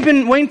you camp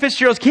in Wayne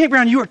Fitzgerald's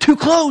campground, you are too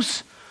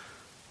close.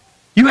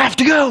 You have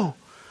to go.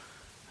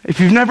 If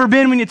you've never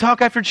been, when you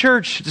talk after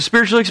church, it's a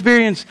spiritual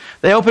experience.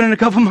 They open in a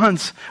couple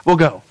months. We'll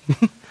go.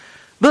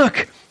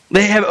 Look,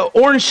 they have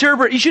orange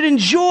sherbet. You should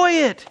enjoy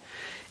it.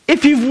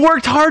 If you've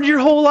worked hard your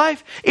whole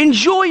life,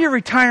 enjoy your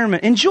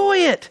retirement. Enjoy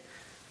it.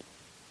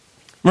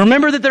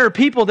 Remember that there are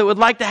people that would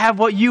like to have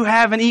what you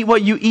have and eat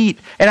what you eat.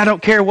 And I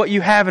don't care what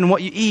you have and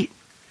what you eat.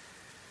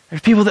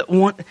 There's people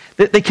that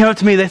they come up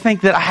to me, they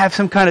think that I have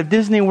some kind of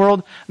Disney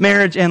World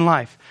marriage and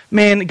life.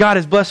 Man, God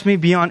has blessed me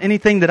beyond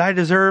anything that I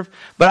deserve,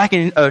 but I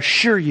can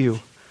assure you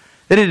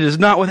that it is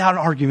not without an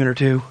argument or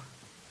two.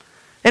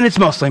 And it's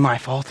mostly my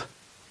fault.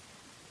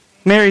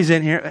 Mary's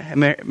in here.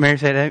 Mary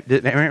said,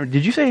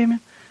 did you say amen?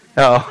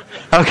 Oh,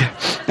 okay.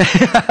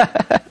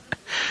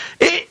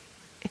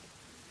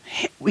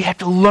 We have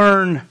to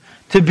learn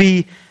to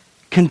be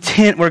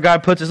content where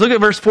God puts us. Look at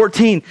verse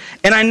 14.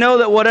 And I know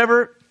that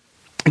whatever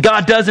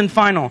God does is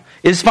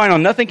final.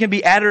 Nothing can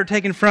be added or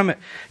taken from it.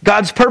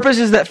 God's purpose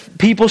is that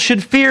people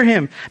should fear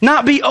Him.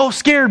 Not be,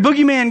 scared,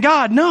 boogeyman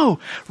God. No,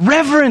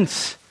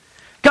 reverence.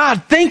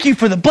 God, thank you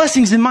for the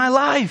blessings in my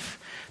life.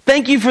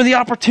 Thank you for the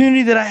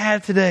opportunity that I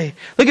had today.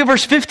 Look at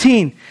verse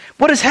 15.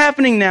 What is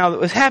happening now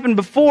that has happened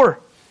before?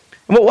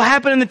 And what will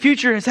happen in the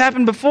future has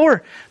happened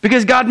before.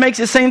 Because God makes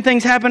the same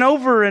things happen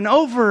over and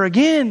over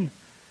again.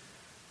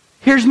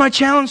 Here's my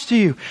challenge to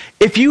you.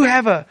 If you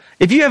have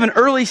an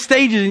early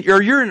stages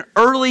or you're in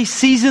early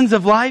seasons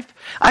of life,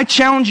 I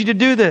challenge you to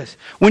do this.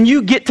 When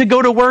you get to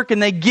go to work and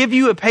they give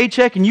you a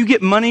paycheck and you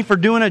get money for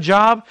doing a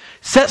job,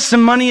 set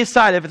some money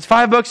aside. If it's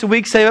 $5 a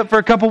week, save up for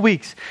a couple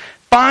weeks.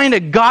 Find a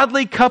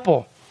godly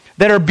couple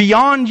that are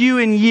beyond you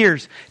in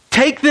years.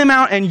 Take them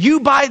out and you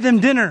buy them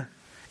dinner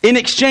in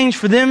exchange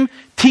for them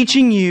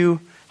teaching you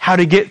how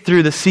to get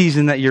through the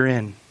season that you're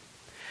in.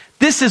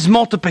 This is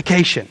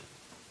multiplication.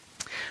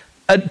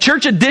 A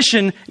church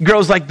addition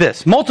grows like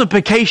this.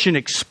 Multiplication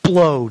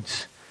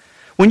explodes.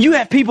 When you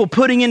have people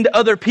putting into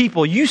other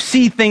people, you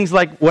see things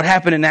like what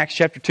happened in Acts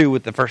chapter 2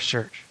 with the first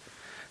church.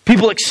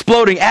 People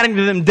exploding, adding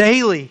to them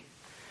daily.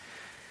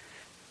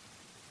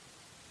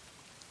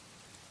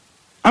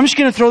 I'm just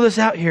going to throw this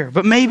out here,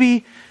 but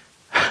maybe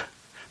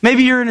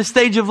you're in a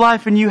stage of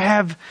life and you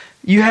have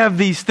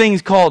these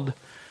things called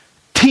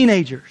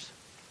teenagers.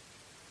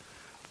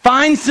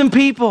 Find some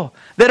people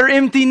that are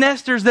empty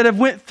nesters that have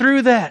went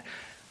through that.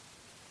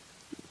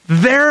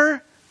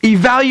 Their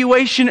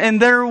evaluation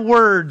and their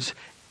words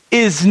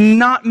is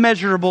not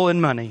measurable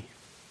in money.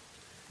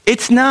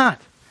 It's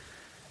not.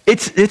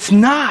 It's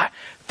not.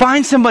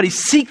 Find somebody.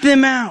 Seek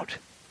them out.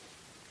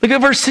 Look at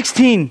verse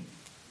 16.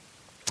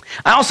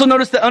 I also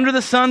noticed that under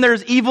the sun there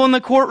is evil in the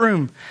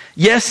courtroom.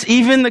 Yes,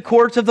 even the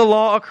courts of the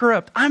law are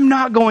corrupt. I'm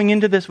not going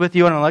into this with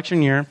you on an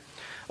election year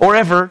or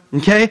ever.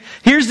 Okay?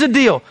 Here's the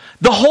deal.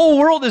 The whole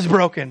world is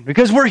broken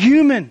because we're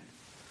human.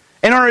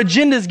 And our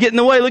agendas get in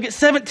the way. Look at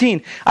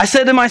 17. I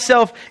said to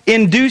myself,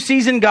 in due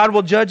season God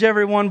will judge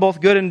everyone,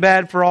 both good and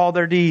bad, for all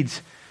their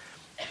deeds.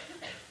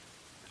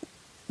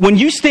 When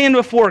you stand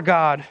before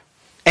God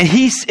and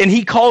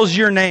He calls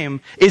your name,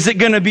 is it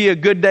going to be a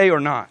good day or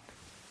not?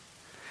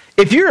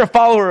 If you're a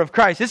follower of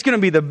Christ, it's going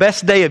to be the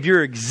best day of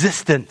your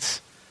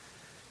existence.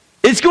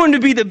 It's going to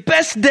be the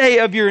best day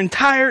of your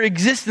entire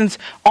existence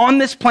on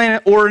this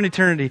planet or in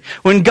eternity.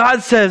 When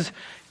God says,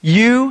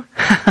 you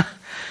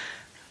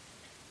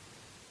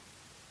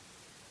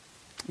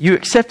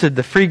accepted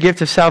the free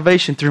gift of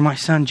salvation through my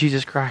Son,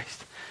 Jesus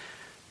Christ.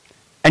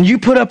 And you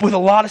put up with a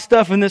lot of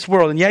stuff in this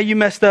world. And yeah, you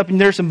messed up and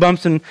there's some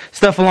bumps and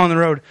stuff along the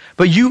road.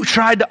 But you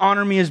tried to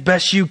honor me as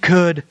best you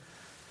could.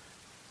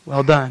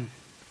 Well done.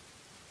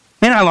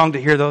 Man, I long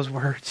to hear those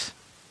words.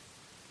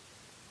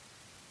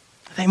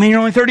 I think, man, you're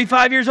only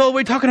 35 years old. What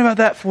are you talking about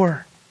that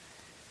for?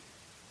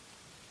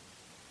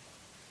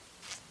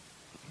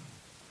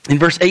 In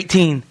verse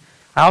 18,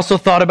 I also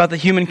thought about the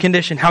human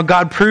condition, how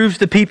God proves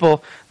to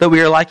people that we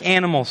are like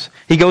animals.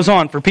 He goes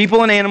on, for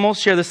people and animals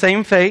share the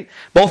same fate.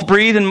 Both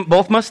breathe and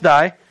both must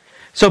die.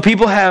 So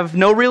people have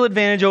no real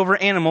advantage over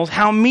animals.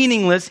 How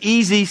meaningless,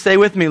 easy, stay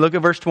with me. Look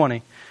at verse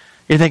 20.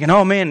 You're thinking,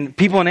 oh man,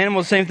 people and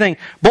animals, same thing.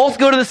 Both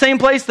go to the same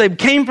place. They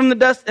came from the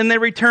dust and they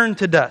return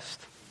to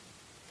dust.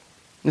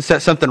 Let's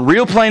set something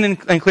real plain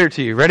and clear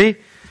to you. Ready?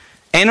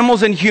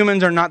 Animals and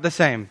humans are not the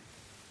same.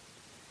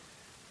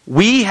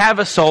 We have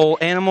a soul,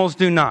 animals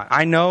do not.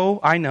 I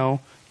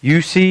know.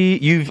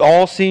 You've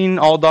all seen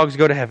all dogs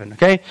go to heaven,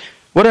 okay?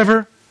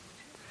 Whatever.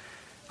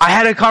 I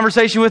had a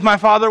conversation with my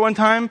father one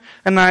time,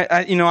 and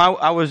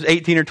I was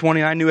 18 or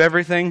 20, and I knew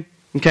everything,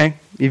 okay?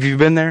 If you've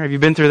been there, have you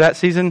been through that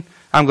season?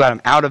 I'm glad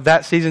I'm out of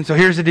that season. So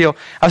here's the deal.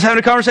 I was having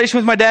a conversation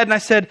with my dad, and I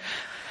said,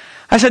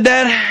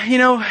 Dad, you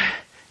got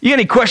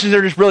any questions that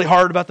are just really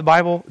hard about the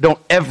Bible? Don't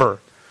ever,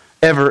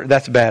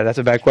 that's bad. That's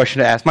a bad question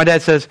to ask. My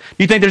dad says, do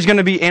you think there's going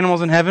to be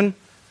animals in heaven?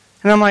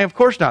 And I'm like, of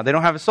course not. They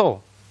don't have a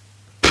soul.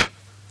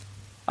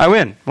 I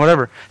win.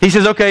 Whatever. He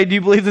says, okay, do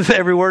you believe that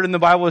every word in the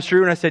Bible is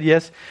true? And I said,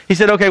 yes. He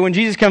said, okay, when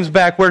Jesus comes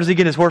back, where does He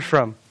get His horse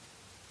from?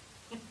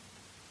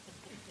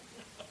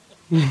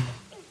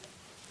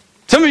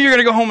 Some of you are going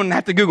to go home and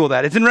have to Google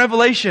that. It's in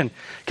Revelation.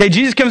 Okay,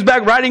 Jesus comes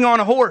back riding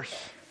on a horse.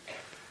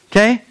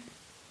 Okay?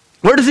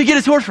 Where does he get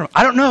his horse from?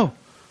 I don't know.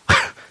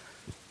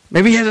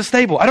 Maybe he has a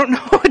stable. I don't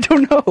know.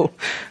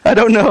 I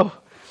don't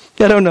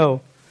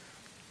know.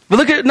 But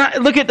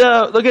look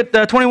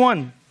at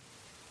 21.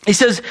 He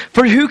says,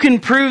 "For who can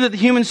prove that the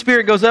human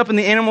spirit goes up and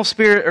the animal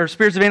spirit or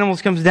spirits of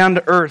animals comes down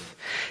to earth?"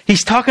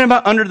 He's talking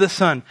about under the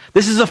sun.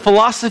 This is a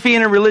philosophy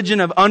and a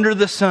religion of under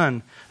the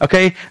sun.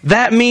 Okay?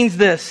 That means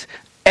this.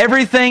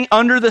 Everything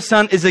under the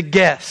sun is a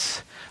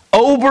guess.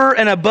 Over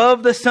and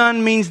above the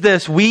sun means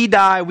this. We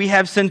die. We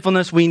have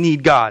sinfulness. We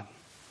need God.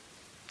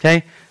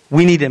 Okay?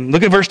 We need Him.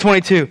 Look at verse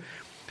 22.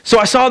 "So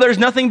I saw there's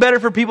nothing better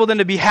for people than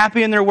to be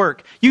happy in their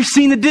work." You've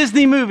seen the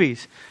Disney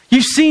movies.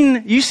 You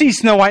see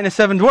Snow White and the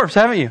Seven Dwarfs,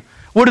 haven't you?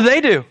 What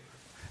do?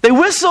 They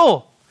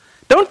whistle,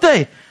 don't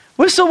they?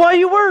 Whistle while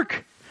you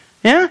work.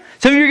 Yeah?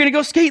 Some of you are going to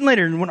go skating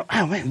later and want to,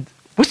 oh man,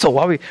 whistle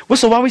while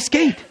we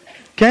skate.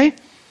 Okay?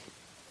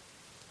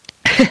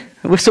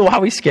 Whistle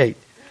while we skate.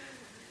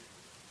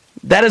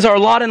 That is our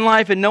lot in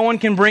life, and no one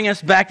can bring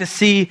us back to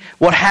see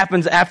what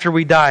happens after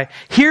we die.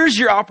 Here's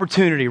your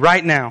opportunity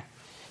right now.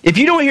 If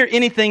you don't hear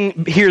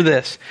anything, hear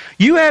this.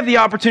 You have the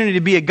opportunity to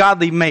be a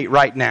godly mate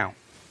right now.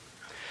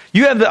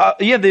 You have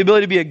the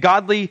ability to be a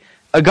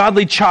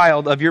godly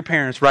child of your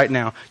parents right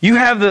now. You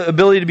have the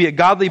ability to be a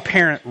godly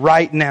parent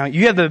right now.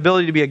 You have the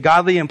ability to be a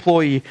godly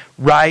employee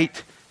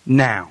right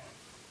now.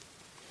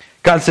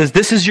 God says,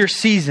 this is your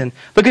season.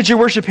 Look at your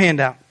worship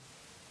handout.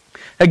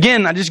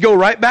 Again, I just go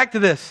right back to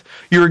this.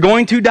 You're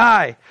going to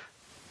die.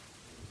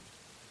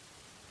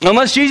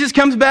 Unless Jesus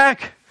comes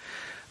back.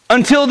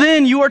 Until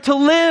then, you are to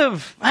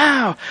live.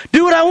 Wow.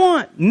 Do what I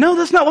want. No,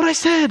 that's not what I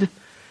said.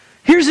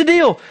 Here's the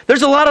deal.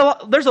 There's a lot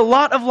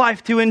of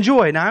life to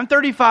enjoy. Now, I'm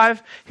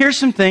 35. Here's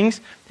some things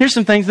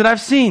that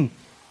I've seen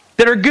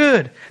that are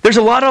good. There's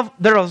a lot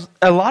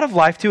of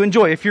life to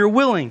enjoy if you're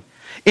willing.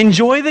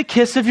 Enjoy the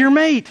kiss of your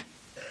mate.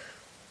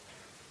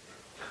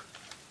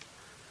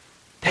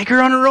 Take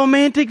her on a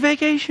romantic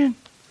vacation.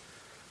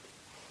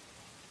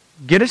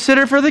 Get a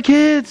sitter for the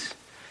kids.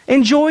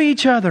 Enjoy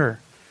each other.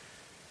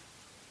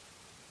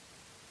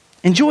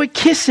 Enjoy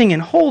kissing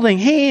and holding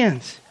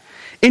hands.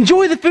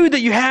 Enjoy the food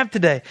that you have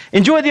today.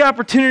 Enjoy the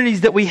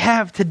opportunities that we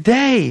have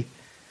today.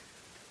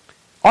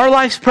 Our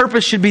life's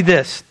purpose should be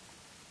this.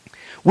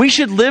 We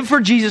should live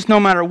for Jesus no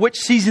matter which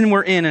season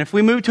we're in. And if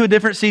we move to a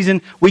different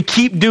season, we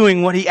keep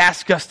doing what He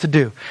asks us to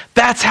do.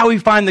 That's how we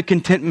find the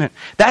contentment.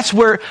 That's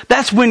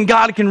when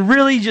God can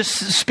really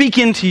just speak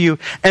into you.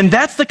 And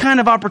that's the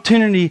kind of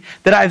opportunity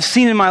that I've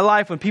seen in my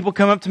life when people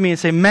come up to me and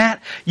say, "Matt,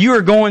 you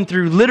are going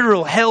through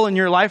literal hell in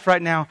your life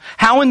right now.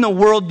 How in the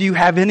world do you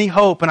have any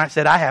hope?" And I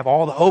said, "I have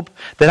all the hope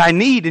that I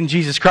need in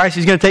Jesus Christ.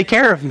 He's going to take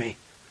care of me."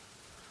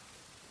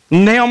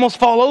 And they almost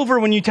fall over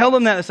when you tell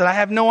them that. I said, "I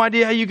have no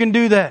idea how you can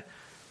do that."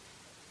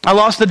 I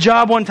lost a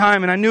job one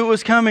time and I knew it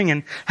was coming,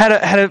 and had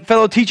a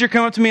fellow teacher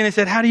come up to me and they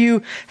said,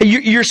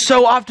 "You're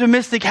so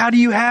optimistic. How do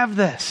you have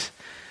this?"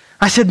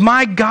 I said,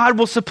 "My God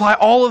will supply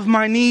all of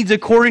my needs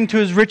according to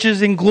His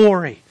riches in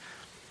glory."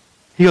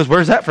 He goes,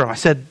 "Where's that from?" I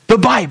said, "The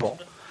Bible."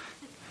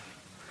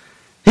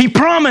 He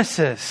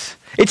promises.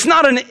 It's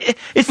not an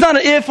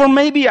if or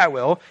maybe I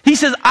will. He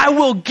says, "I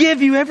will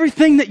give you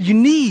everything that you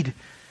need."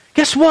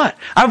 Guess what?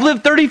 I've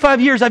lived 35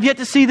 years. I've yet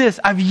to see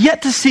this. I've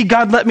yet to see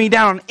God let me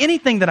down on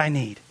anything that I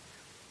need.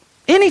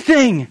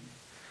 Anything.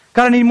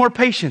 God, I need more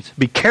patience.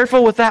 Be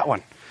careful with that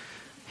one.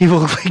 He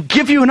will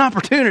give you an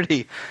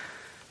opportunity.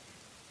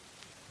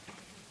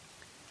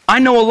 I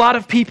know a lot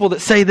of people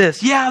that say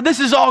this. "Yeah, this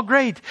is all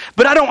great,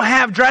 but I don't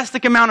have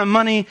drastic amount of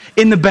money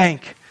in the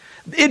bank.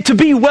 To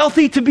be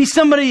wealthy, to be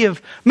somebody of,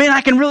 man,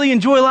 I can really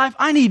enjoy life,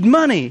 I need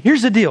money."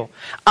 Here's the deal.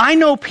 I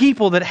know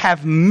people that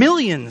have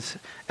millions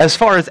as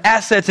far as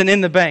assets and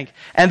in the bank,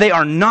 and they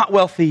are not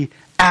wealthy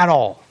at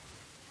all.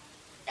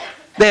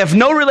 They have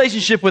no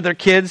relationship with their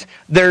kids.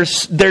 They're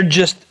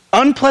just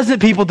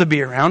unpleasant people to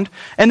be around.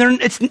 And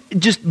it's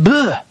just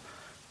bleh.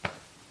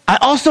 I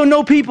also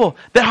know people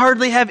that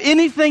hardly have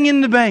anything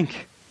in the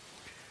bank,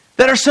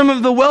 that are some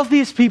of the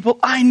wealthiest people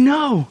I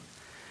know.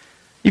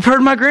 You've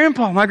heard my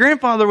grandpa. My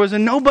grandfather was a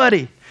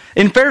nobody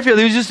in Fairfield.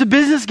 He was just a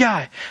business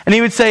guy. And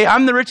he would say,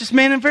 "I'm the richest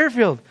man in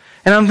Fairfield."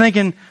 And I'm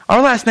thinking,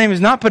 our last name is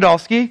not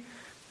Podolsky.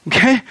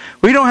 Okay?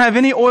 We don't have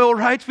any oil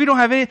rights. We don't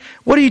have any.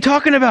 What are you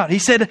talking about? He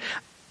said,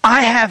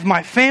 "I have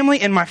my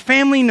family, and my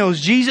family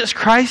knows Jesus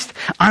Christ.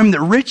 I'm the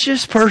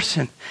richest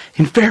person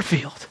in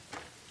Fairfield."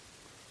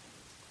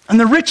 I'm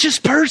the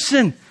richest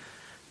person.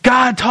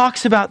 God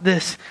talks about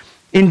this.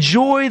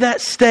 Enjoy that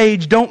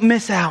stage. Don't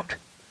miss out.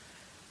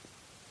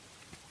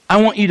 I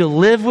want you to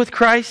live with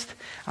Christ.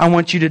 I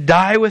want you to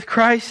die with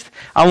Christ.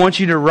 I want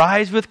you to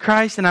rise with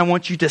Christ. And I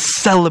want you to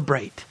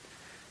celebrate.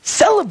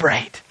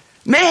 Celebrate.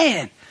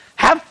 Man,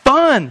 have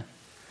fun.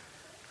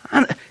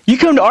 You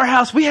come to our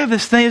house, we have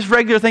this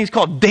regular thing, it's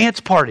called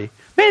dance party.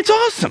 Man, it's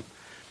awesome.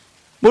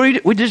 What do we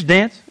do? We just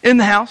dance in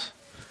the house.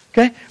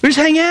 Okay? We just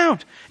hang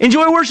out.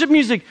 Enjoy worship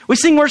music. We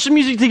sing worship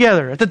music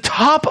together at the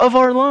top of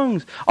our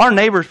lungs. Our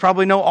neighbors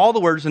probably know all the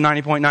words of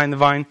 90.9 The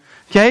Vine.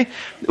 Okay?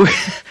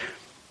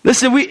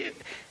 Listen,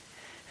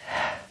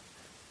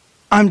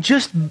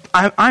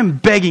 I'm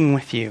begging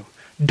with you.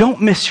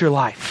 Don't miss your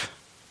life.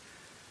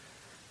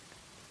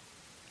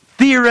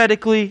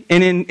 Theoretically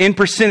and in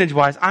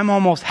percentage-wise, I'm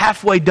almost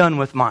halfway done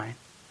with mine.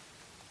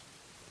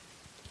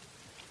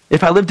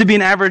 If I live to be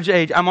an average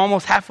age, I'm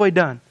almost halfway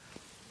done.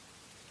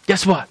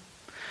 Guess what?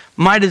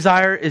 My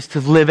desire is to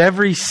live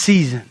every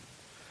season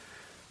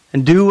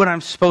and do what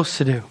I'm supposed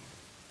to do.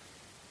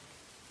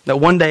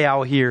 That one day I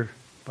will hear,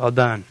 well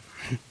done.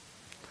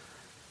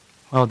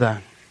 Well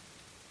done.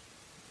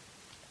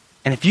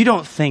 And if you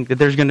don't think that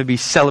there's going to be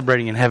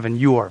celebrating in heaven,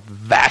 you are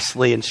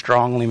vastly and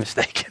strongly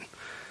mistaken.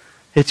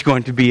 It's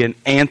going to be an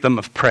anthem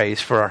of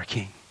praise for our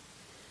King.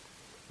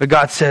 But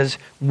God says,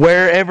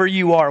 wherever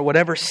you are,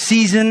 whatever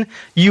season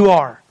you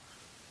are,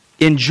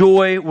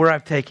 enjoy where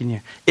I've taken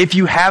you. If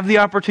you have the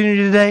opportunity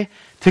today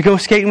to go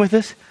skating with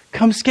us,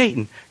 come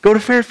skating. Go to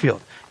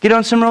Fairfield. Get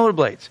on some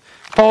rollerblades.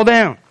 Fall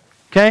down.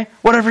 Okay?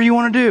 Whatever you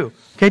want to do.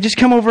 Okay? Just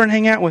come over and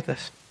hang out with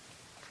us.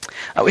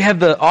 We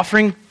have the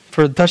offering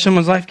for the Touch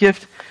Someone's Life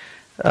gift.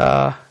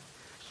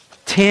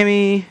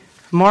 Tammy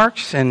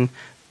Marks and...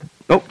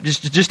 Oh,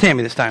 just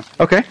Tammy this time.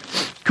 Okay?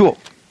 Cool.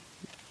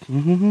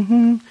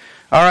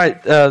 All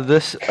right,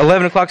 this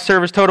 11 o'clock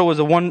service total was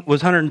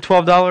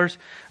 $112.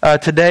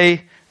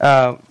 Today,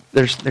 there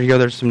you go.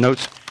 There's some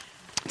notes.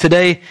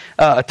 Today,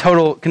 a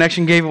total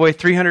connection gave away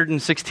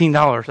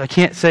 $316. I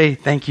can't say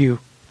thank you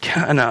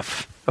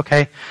enough.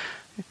 Okay,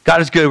 God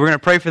is good. We're going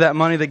to pray for that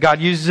money that God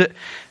uses it.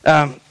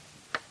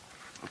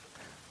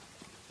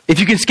 If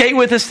you can skate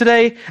with us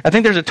today, I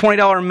think there's a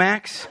 $20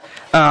 max.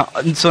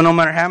 So no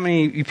matter how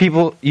many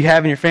people you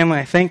have in your family,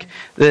 I think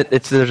that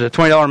there's a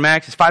 $20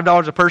 max. It's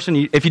 $5 a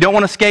person. If you don't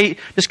want to skate,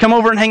 just come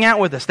over and hang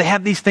out with us. They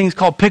have these things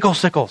called pickle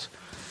sickles.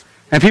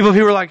 And people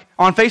who were like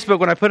on Facebook,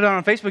 when I put it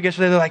on Facebook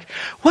yesterday, they're like,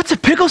 "What's a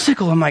pickle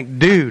sickle?" I'm like,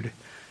 "Dude,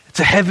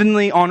 it's a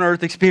heavenly on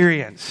earth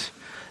experience."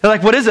 They're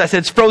like, "What is it?" I said,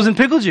 "It's frozen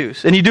pickle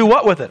juice." "And you do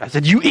what with it?" I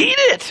said, "You eat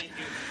it."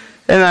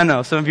 And I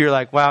know some of you are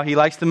like, "Wow, he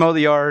likes to mow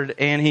the yard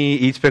and he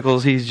eats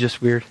pickles. He's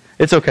just weird."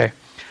 It's okay.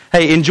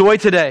 Hey, enjoy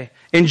today.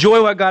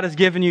 Enjoy what God has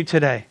given you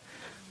today.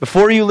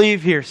 Before you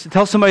leave here,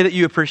 tell somebody that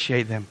you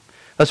appreciate them.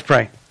 Let's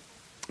pray.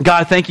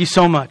 God, thank you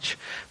so much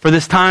for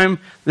this time.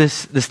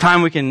 This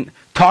time we can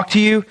talk to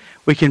you.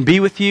 We can be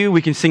with you.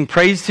 We can sing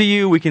praise to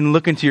you. We can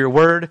look into your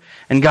word.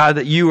 And God,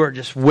 that you are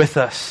just with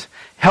us.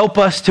 Help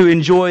us to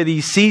enjoy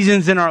these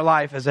seasons in our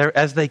life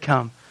as they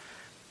come.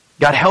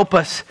 God, help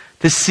us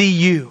to see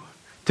you,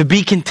 to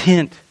be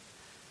content.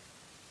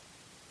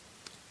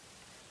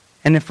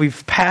 And if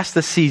we've passed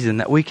the season,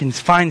 that we can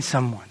find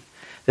someone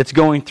that's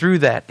going through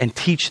that and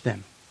teach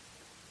them.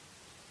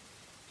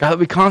 God, that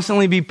we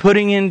constantly be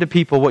putting into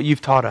people what you've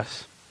taught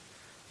us.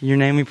 In your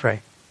name we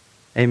pray.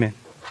 Amen.